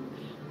ones?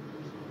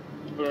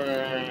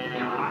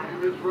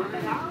 Time is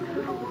running out,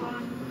 little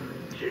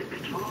one.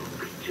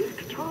 Tick-tock,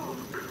 tick-tock.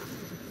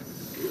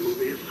 You'll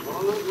be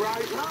swallowed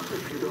right up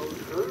if you don't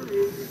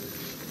hurry.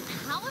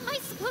 How am I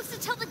supposed to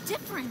tell the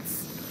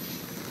difference?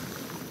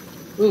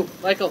 Ooh,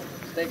 Michael,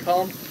 stay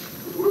calm.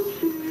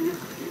 Whoopsie,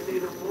 you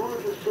need a more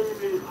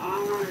discerning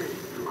eye,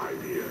 my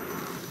dear.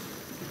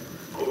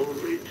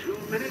 Only 2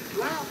 minutes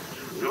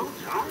left. No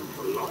time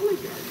for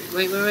lollygagging.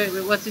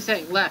 Wait, what's he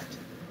saying? Left.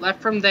 Left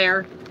from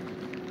there.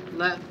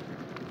 Left.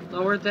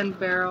 Lower than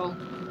barrel.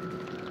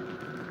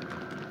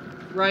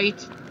 Right.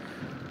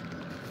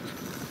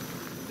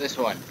 This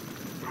one.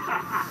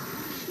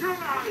 You're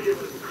not even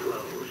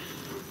close.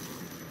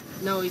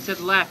 No, he said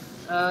left.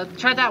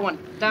 Try that one.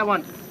 That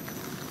one.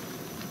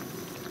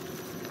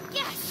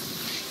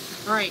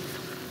 Yes! Alright.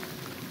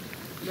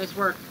 Nice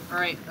work.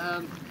 Alright,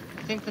 I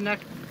think the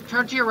next...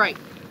 Turn to your right.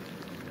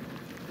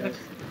 Next.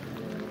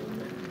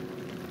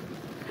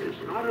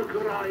 It's not a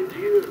good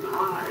idea to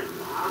hide.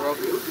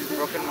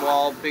 Broken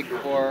wall, big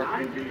core.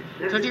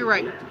 Turn to your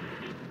right.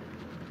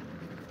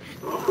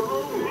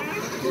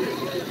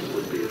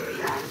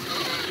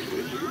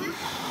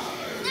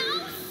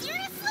 No,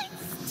 seriously?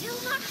 Still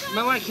not You done?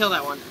 might want to kill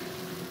that one.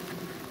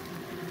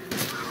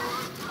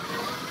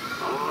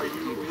 Are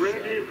you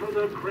ready for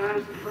the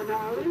grand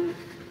finale?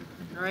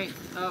 Alright,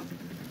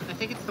 I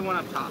think it's the one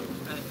up top.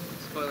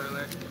 Spoiler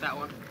alert, that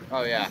one.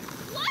 Oh yeah.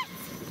 What?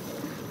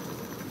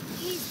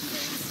 He's the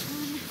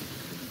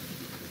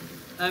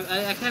last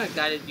one. I kind of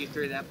guided you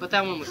through that, but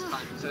that one was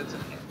fun, so it's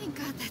okay. Thank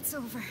God that's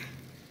over.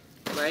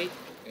 Right?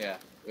 Yeah.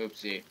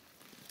 Oopsie.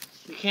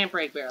 You can't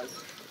break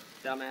barrels,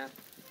 dumbass.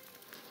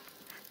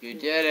 You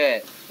did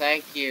it.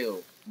 Thank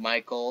you,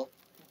 Michael.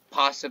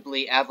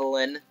 Possibly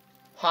Evelyn.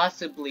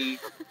 Possibly,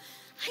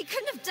 I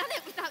couldn't have done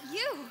it without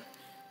you.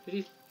 Did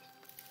he...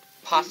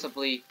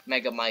 possibly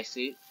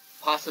Megamycete.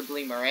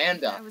 Possibly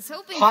Miranda. I was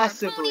hoping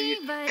Possibly for a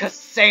pony, but I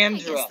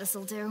Cassandra. guess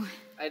this'll do.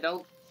 I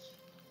don't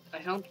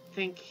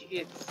think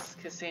it's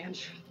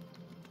Cassandra.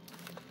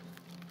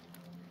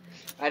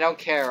 I don't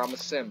care. I'm a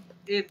simp.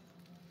 I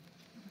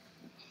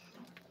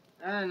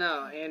don't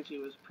know, Angie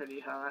was pretty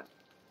hot.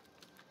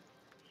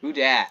 Who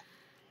dat?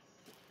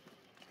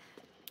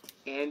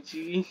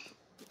 Angie?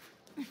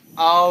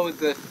 Oh,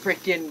 the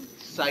freaking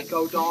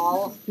psycho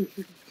doll. You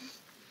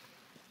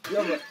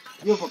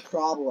have a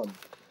problem.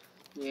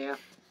 Yeah.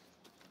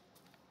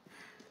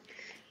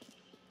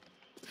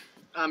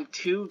 I'm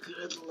too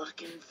good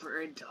looking for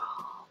a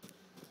doll.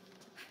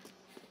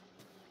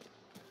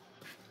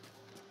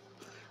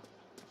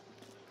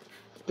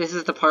 This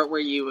is the part where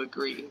you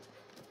agree.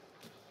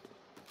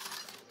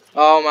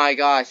 Oh my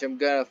gosh, am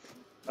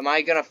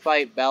I gonna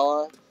fight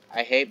Bella?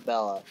 I hate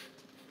Bella.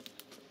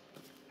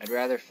 I'd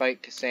rather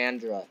fight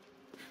Cassandra.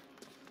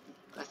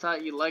 I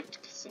thought you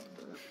liked Cassandra.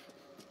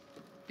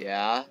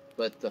 Yeah,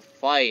 but the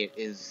fight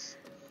is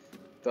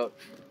the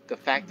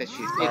fact that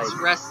she's like, It's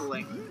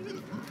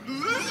wrestling.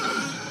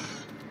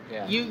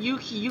 yeah.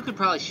 You could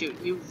probably shoot.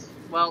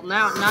 Well,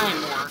 now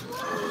anymore.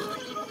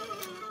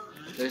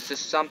 There's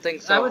just something I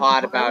so would-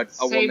 hot I about would a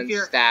save woman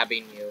your-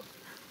 stabbing you.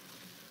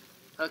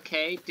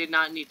 Okay, did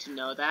not need to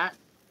know that.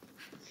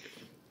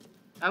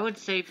 I would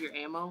save your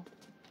ammo.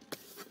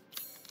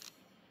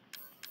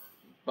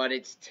 But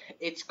it's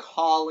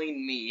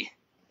calling me.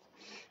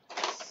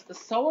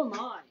 So am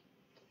I.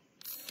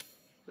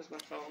 Where's my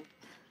phone?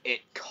 It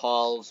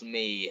calls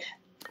me.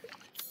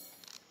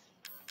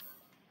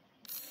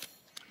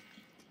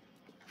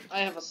 I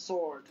have a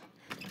sword.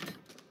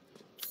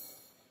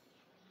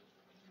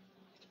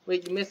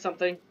 Wait, you missed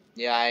something.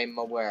 Yeah, I'm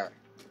aware.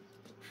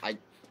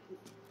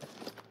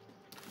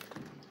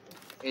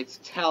 It's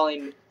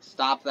telling...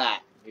 Stop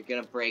that. You're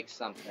gonna break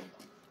something.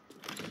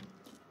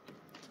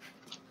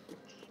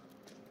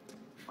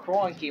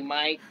 Cronky,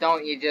 mate,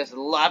 don't you just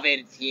love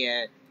it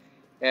here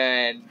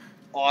in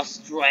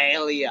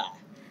Australia?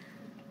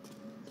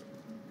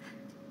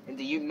 In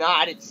the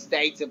United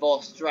States of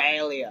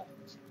Australia.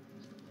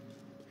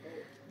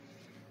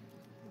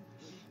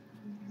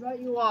 Right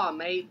you are,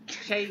 mate.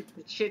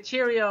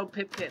 Cheerio,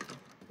 pip pip.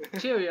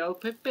 Cheerio,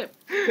 pip pip.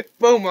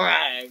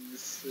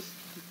 Boomerangs!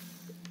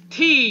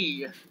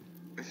 Tea!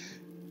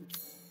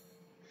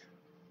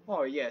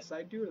 Oh yes,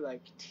 I do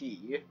like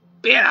tea.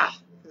 Beer!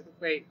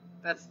 Wait,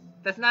 that's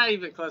not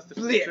even close to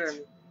Blit.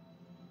 German.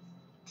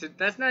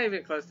 That's not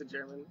even close to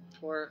German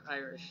or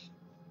Irish.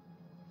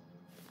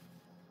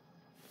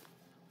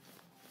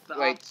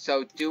 Wait,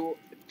 so do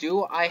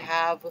I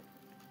have...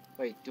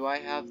 Wait, do I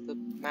have the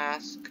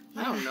mask?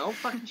 I don't know.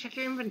 Fucking check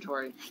your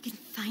inventory. I can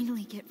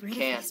finally get rid of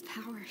these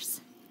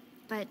powers.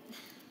 But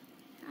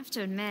I have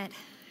to admit,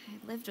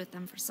 I lived with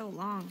them for so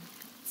long.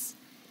 It's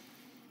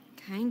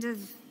kind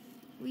of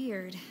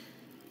weird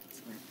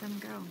to let them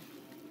go.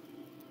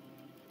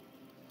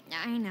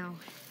 I know.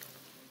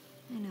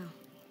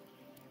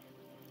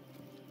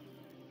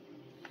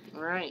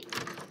 Alright.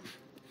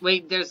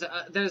 Wait, there's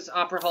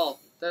Opera Hall.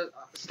 There's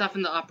stuff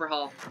in the Opera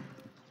Hall.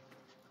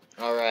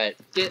 Alright.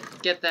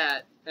 Get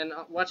that. And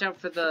watch out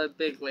for the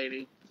big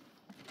lady.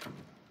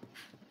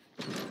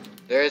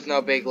 There is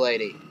no big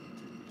lady.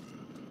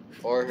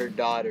 Or her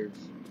daughters.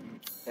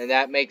 And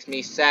that makes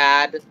me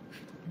sad.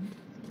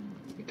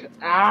 Because,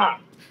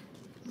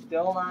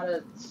 still not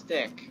a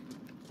stick.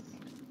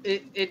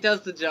 It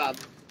does the job.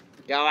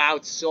 Go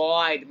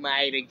outside,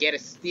 mate, and get a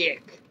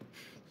stick.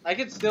 I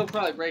could still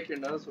probably break your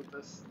nose with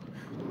this.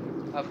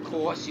 Of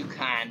course you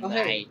can, Oh,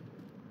 hey. mate.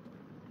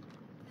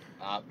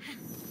 Up.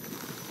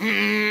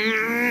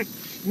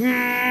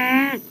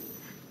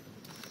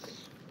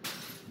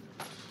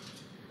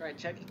 Right,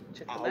 check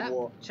the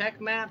map.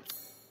 Check map.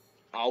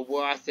 All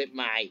worth it,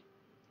 mate.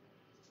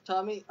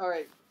 Tommy,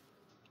 alright,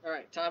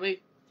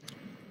 Tommy.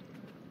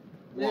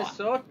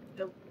 What?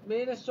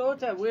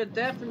 Minnesota, we're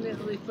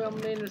definitely from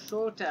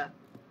Minnesota.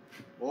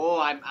 Oh,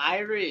 I'm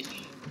Irish.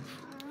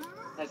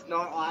 That's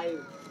not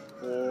Irish.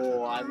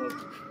 Oh,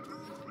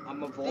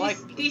 I'm a boy.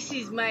 This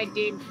is my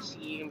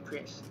Dempsey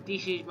Impress.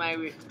 This is my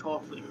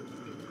Richtofen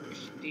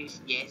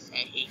Impress. Yes, I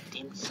hate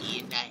Dempsey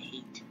and I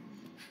hate.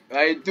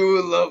 I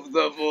do love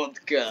the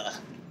vodka.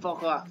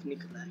 Fuck off,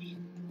 Nikolai.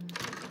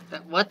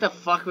 What the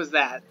fuck was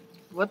that?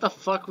 What the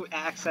fuck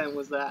accent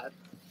was that?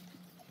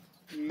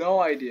 No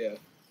idea.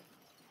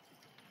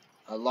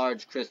 A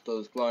large crystal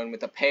is glowing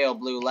with a pale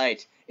blue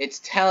light. It's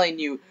telling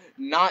you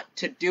not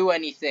to do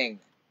anything.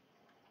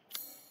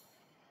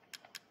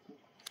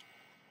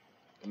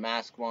 The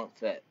mask won't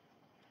fit.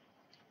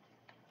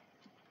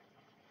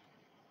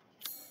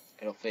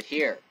 It'll fit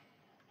here.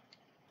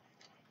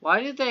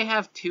 Why did they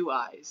have 2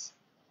 eyes?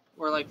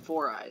 Or like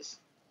 4 eyes?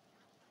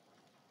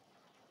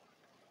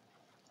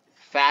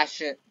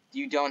 Fashion.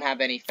 You don't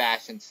have any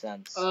fashion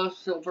sense.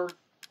 Silver.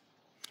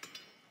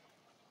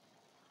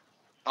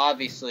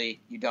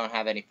 Obviously, you don't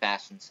have any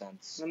fashion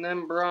sense. And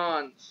then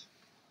bronze.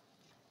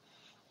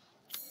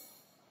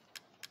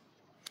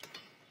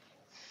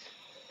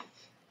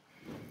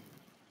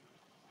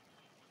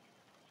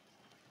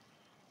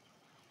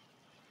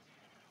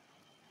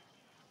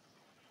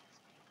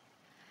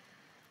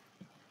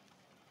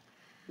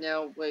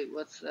 Now, wait,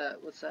 what's that?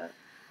 What's that?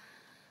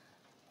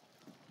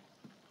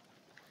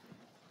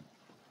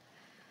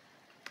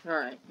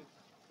 Alright.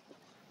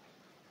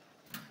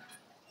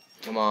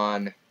 Come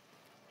on.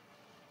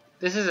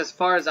 This is as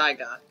far as I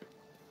got.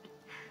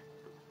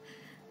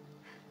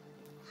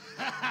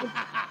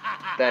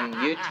 Then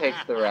you take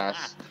the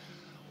rest.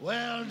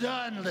 Well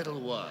done, little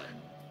one.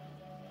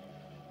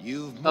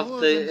 You've Of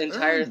more the than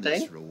entire earned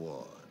this thing?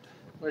 reward.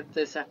 Or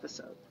this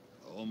episode.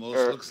 Almost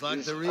Or looks like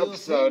this the real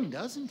episode. thing,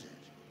 doesn't it?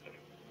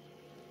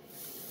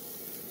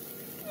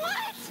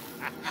 What?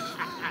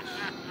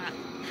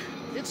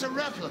 It's a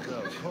replica,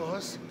 of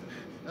course.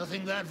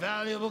 Nothing that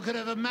valuable could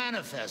ever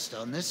manifest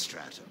on this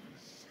stratum.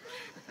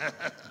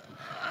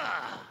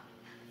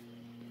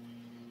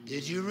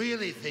 Did you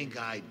really think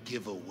I'd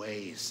give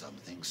away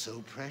something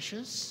so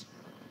precious?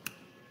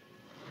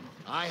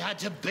 I had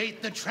to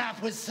bait the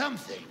trap with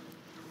something.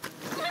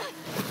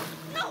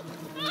 No!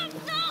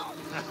 No!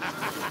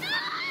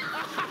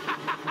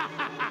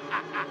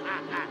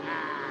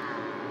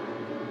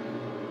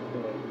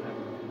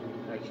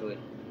 Actually.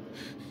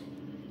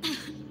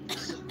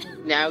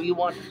 Now you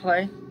want to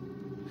play?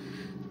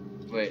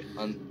 Wait,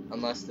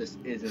 unless this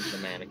isn't the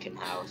mannequin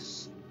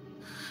house.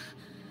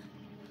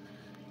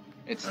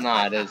 It's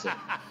not, is it?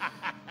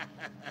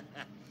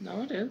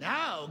 No, it is.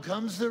 Now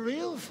comes the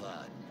real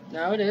fun.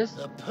 No, it is.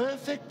 The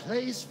perfect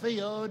place for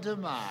your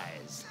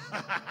demise.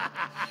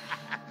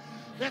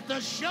 Let the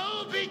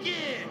show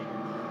begin!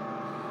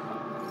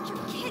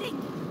 You're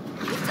kidding.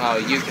 Oh,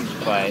 you can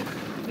play.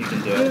 You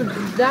can do it. Dude,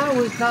 that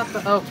was not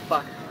the. Oh,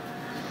 fuck.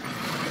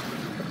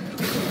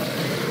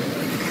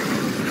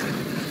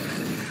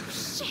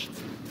 Shit!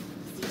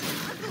 It's even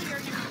uglier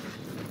now.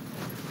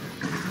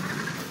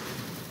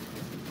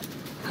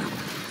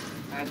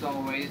 As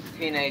always,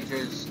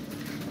 teenagers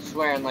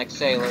swearing like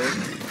sailors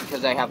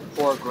because they have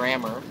poor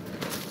grammar.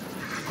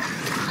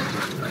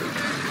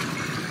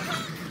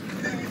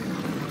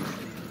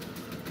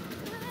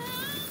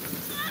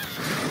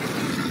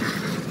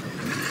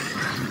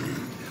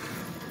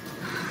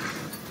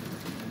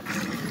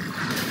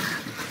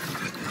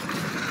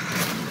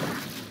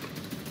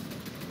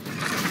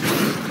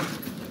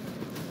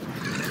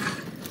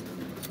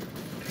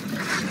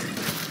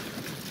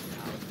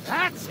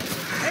 That's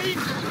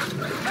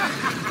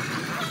painful.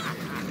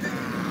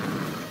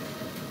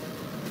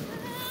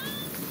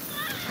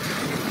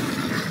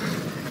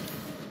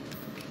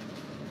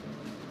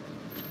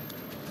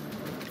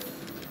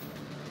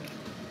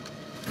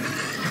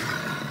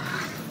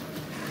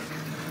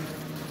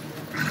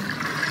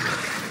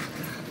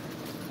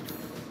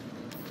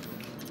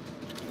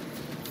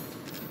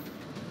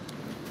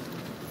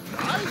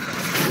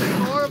 I'm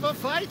more of a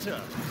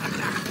fighter.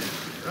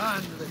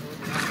 Run, little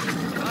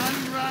run.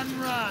 Run, run,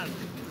 run.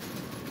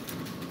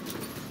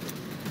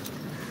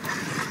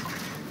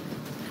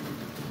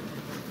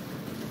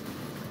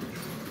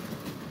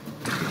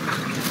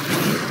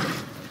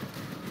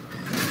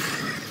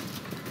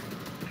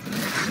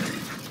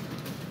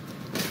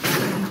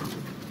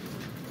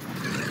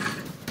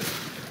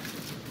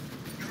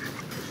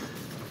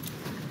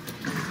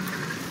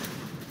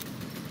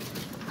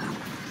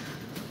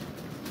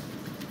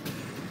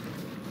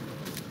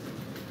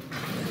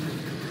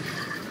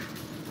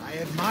 I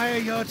admire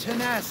your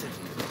tenacity.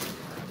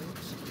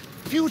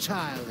 Futile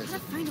as Gotta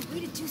find a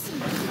way to do some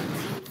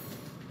damage.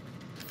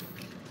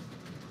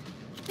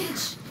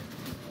 Bitch.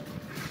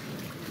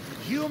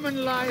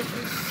 human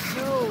life is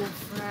so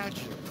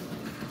fragile,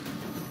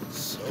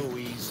 so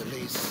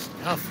easily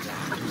snuffed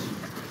out.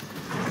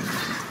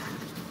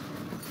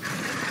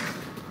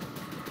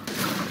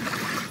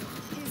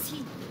 Is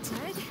he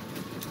dead?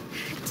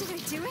 Did I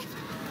do it?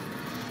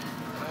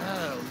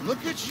 Well,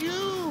 look at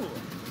you!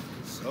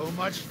 So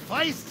much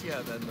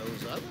feistier than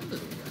those other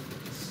little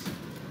guys.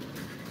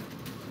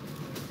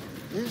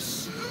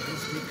 This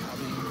is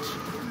becoming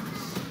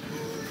tense.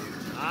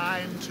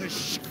 Time to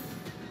shake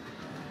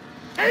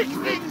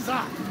things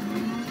up!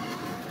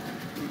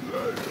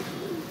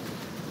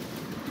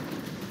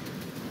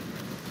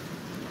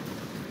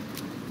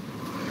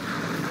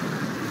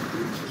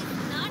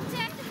 Not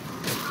dead?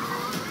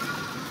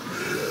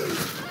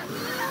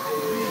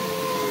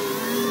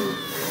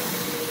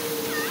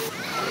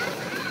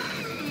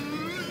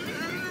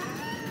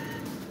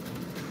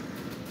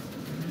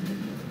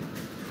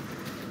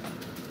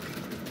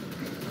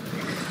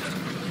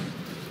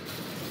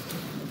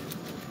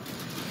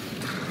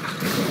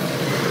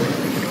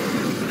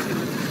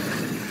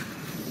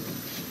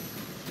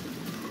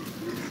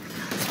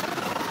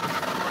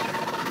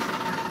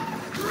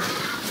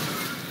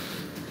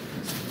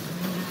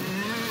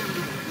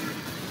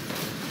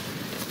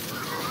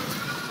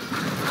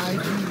 I do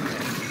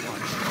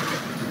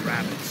watch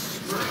rabbits.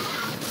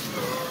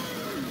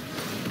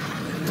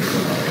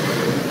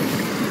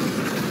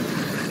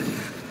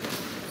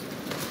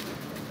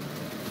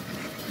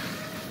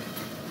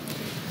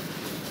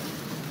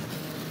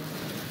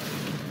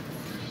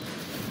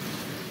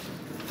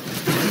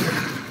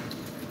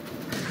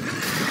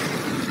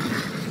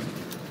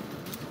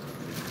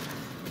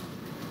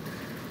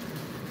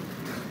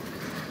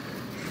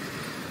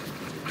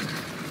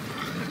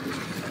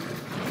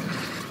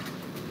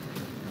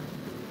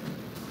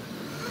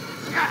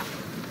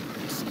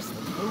 This is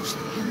the most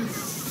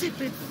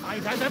insipid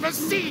fight I've ever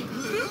seen!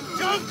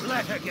 Don't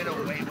let her get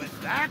away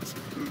with that!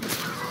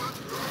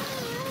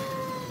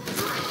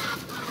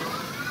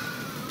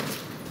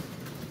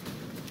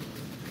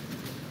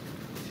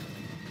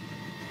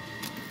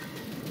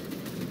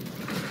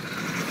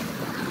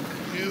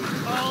 You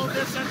call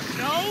this a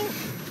show?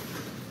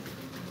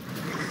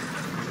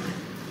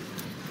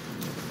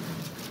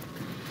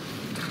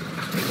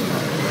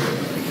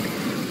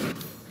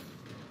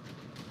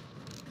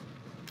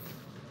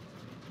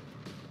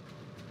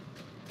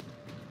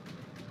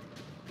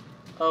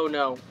 Oh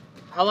no.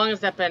 How long has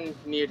that been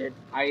muted?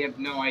 I have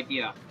no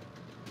idea.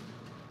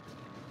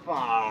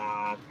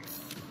 Fuck.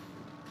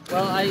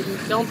 Well, I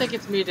don't think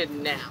it's muted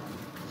now.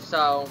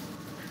 So...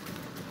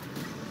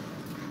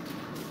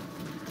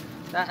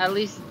 at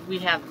least we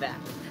have that.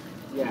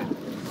 Yeah.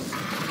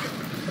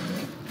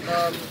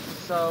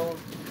 So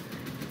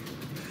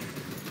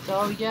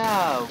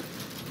yeah.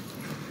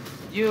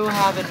 You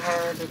haven't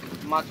heard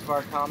much of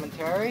our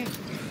commentary?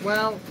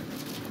 well,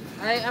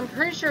 I'm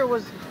pretty sure it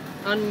was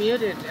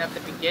unmuted at the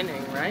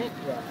beginning, right?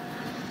 Yeah.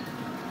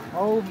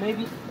 Oh,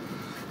 maybe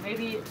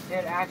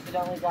it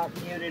accidentally got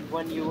muted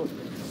when you,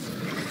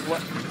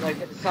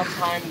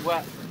 sometime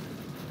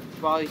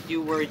while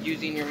you were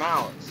using your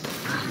mouse.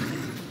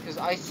 Because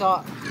I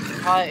saw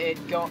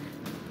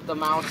the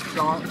mouse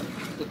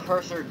the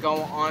cursor go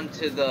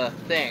onto the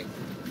thing.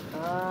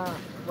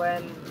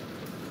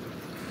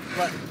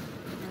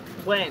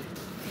 When?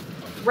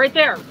 Right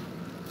there!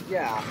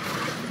 Yeah.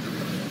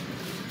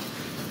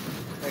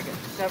 Like,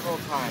 several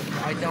times.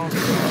 I don't know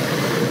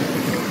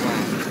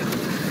when.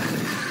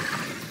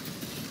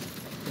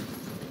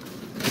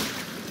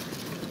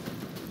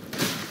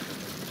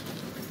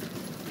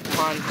 Come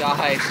on,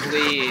 die,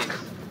 please.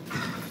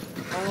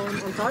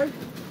 I'm sorry?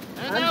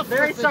 Enough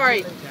very with the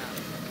sorry. dilly-dally.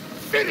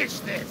 Finish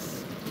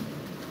this!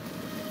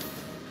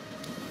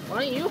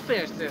 Why don't you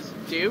finish this,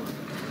 Duke?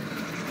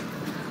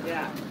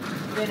 Yeah.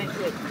 Finish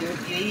it,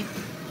 Dookie.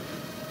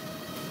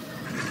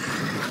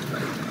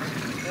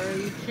 Or are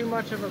you too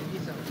much of a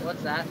piece of...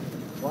 What's that?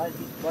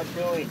 What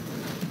doing?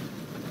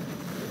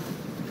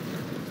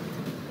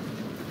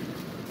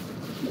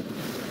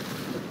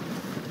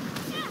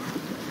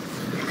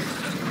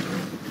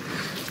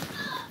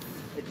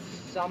 It's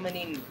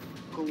summoning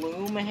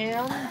gloom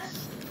hands?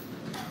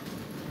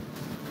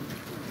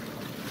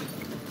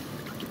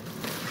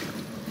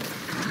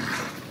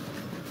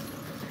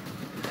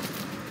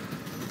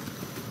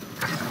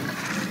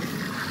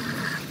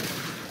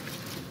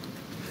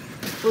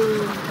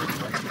 Boom.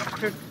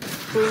 Chick,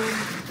 boom.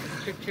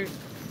 Chick, chick.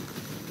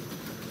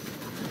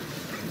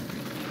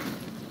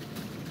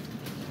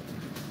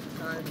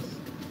 Nice.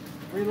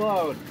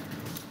 Reload.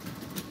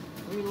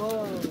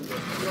 Reload.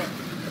 Yeah.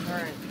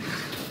 Alright.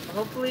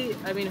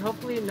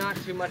 Hopefully not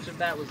too much of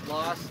that was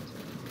lost.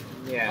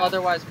 Yeah.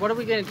 Otherwise, what are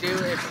we gonna do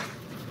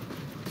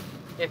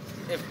if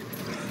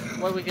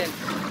what are we gonna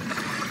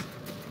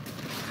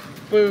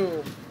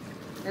Boom.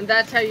 And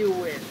that's how you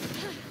win.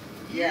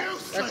 Yeah,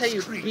 that's how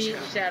you beat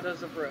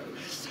Shadows of Rose.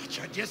 Such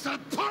a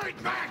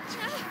disappointment!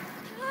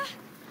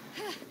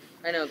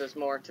 I know there's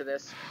more to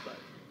this, but...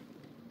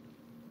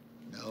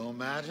 No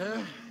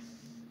matter.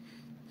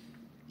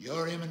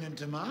 Your imminent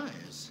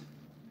demise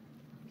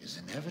is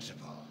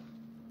inevitable.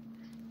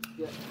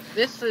 Yeah.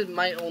 This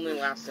might only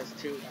last us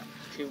 2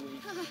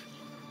 weeks.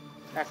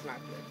 That's not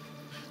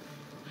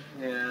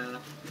good. Yeah.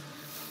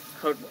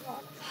 Code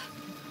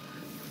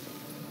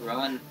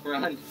Veronica.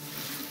 Run.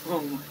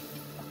 Boom.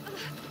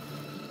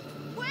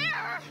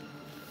 Where?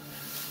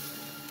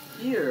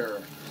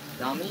 Here,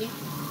 dummy.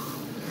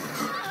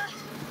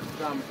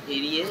 Dumb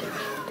idiot.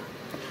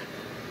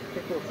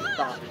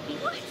 Stop.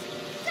 What?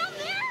 Down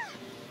there?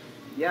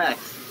 Yes.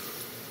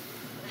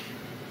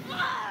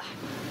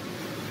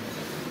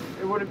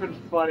 It would have been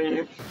funny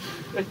if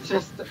it's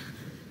just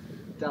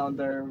down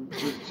there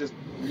was just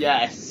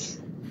yes.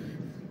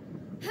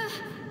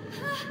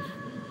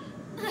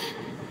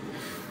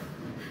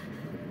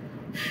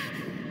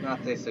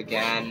 Not this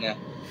again.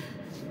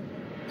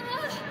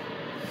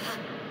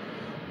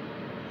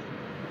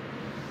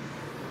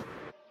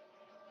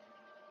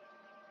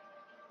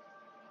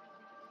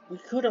 We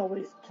could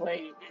always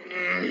play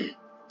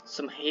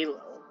some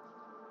Halo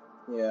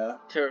Yeah.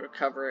 to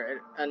recover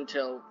it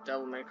until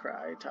Devil May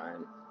Cry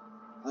time.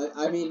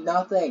 I mean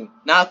nothing.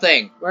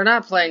 Nothing. We're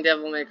not playing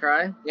Devil May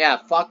Cry. Yeah,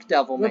 fuck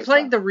Devil May We're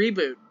playing Cry. the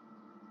reboot.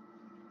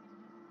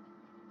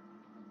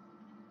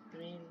 I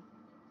mean,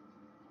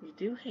 we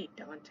do hate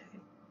Dante.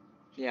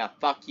 Yeah,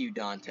 fuck you,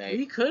 Dante.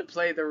 We could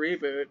play the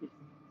reboot.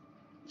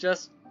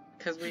 Just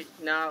because we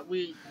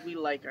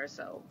like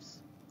ourselves.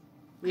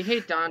 We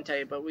hate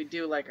Dante, but we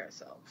do like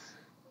ourselves.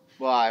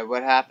 Why?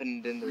 What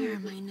happened in the Where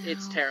am reboot? I now?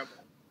 It's terrible.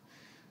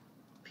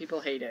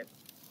 People hate it.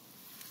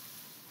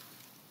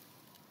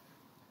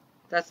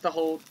 That's the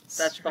whole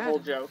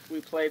joke.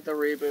 We played the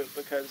reboot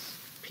because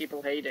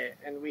people hate it,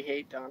 and we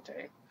hate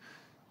Dante.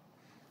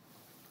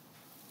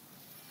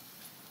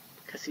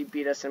 Because he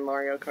beat us in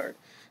Mario Kart.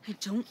 I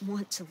don't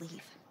want to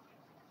leave.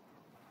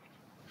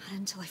 Not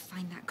until I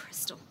find that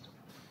crystal.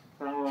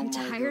 Oh I'm my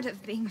tired God.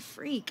 of being a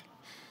freak.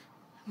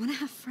 I want to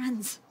have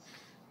friends.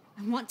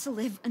 I want to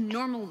live a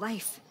normal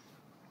life.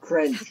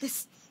 Cringe. Without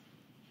this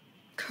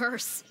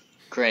curse.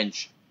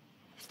 Cringe.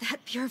 If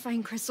that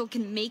purifying crystal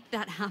can make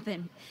that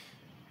happen,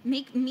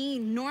 make me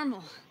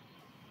normal,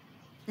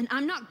 then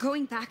I'm not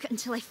going back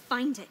until I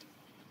find it.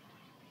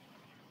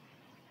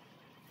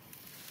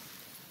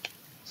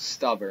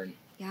 Stubborn.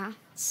 Yeah,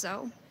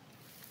 so?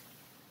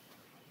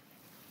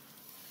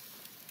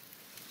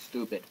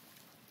 Stupid.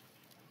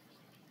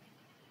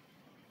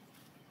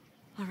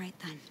 All right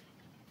then.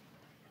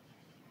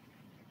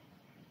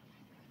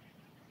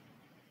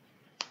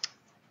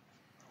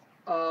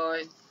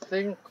 I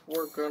think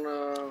we're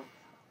gonna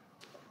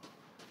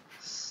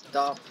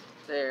stop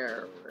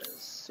there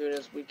as soon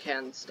as we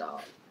can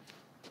stop.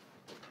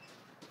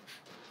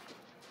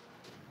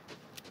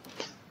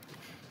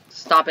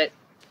 Stop it.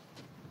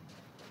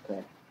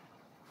 Okay.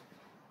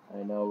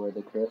 I know where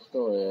the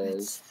crystal What's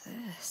is.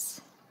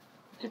 this?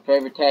 It's your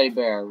favorite teddy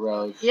bear,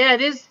 Rose. Yeah,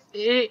 it is.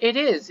 It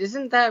is.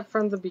 Isn't that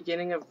from the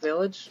beginning of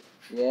Village?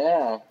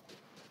 Yeah.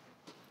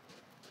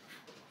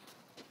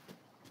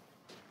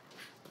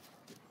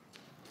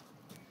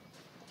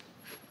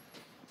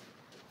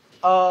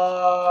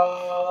 Oh.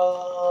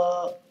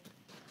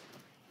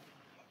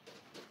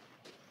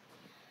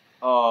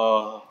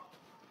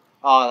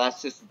 Oh,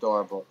 that's just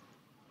adorable.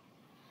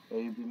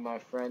 Will you be my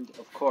friend?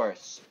 Of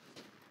course.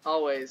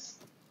 Always.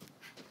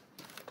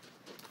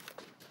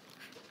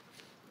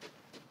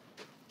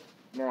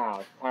 Now,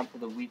 it's time for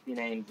the Weeping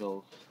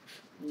Angels.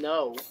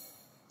 No.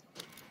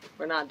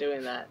 We're not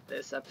doing that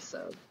this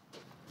episode.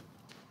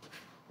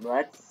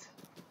 Let's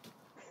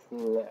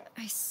play.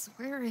 I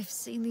swear I've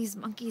seen these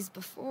monkeys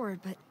before,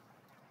 but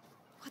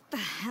what the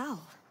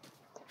hell?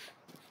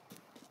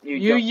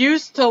 You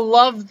used to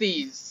love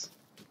these.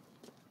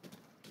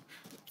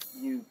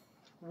 You.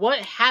 What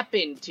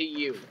happened to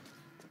you?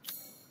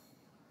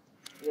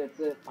 That's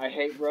it. I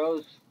hate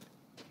Rose.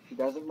 She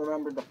doesn't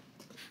remember the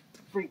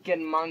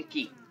freaking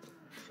monkey.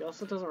 She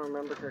also doesn't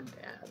remember her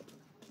dad.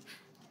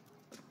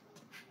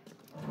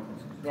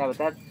 Yeah, but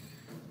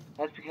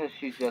that's because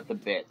she's just a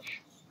bitch.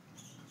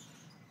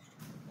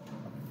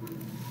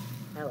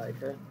 I like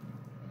her.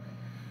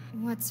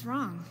 What's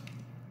wrong?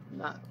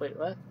 Wait,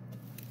 what?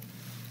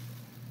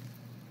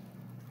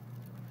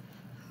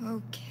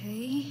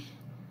 Okay.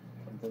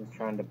 Something's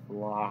trying to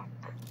block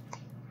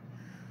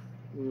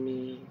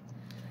Me.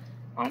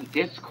 on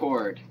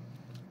Discord.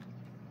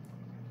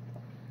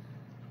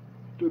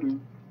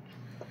 Doo-doo.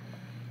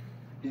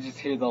 You just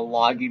hear the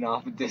logging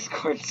off of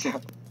Discord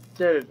sound.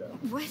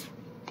 What?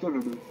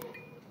 Doo-doo-doo.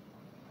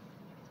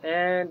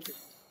 And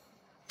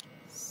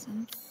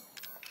Something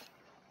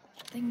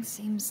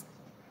seems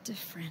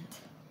different.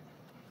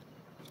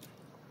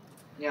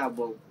 Yeah,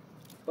 well,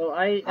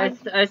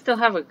 I still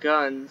have a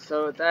gun,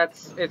 so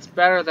it's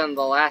better than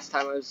the last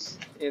time I was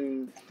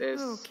in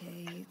this.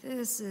 Okay,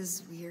 this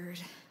is weird.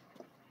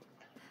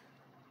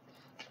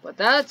 But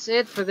that's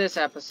it for this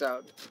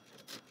episode.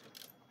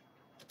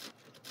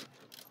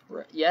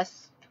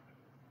 Yes?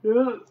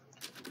 yeah.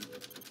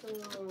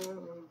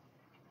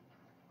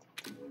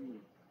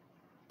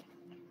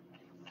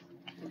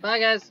 Bye,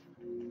 guys.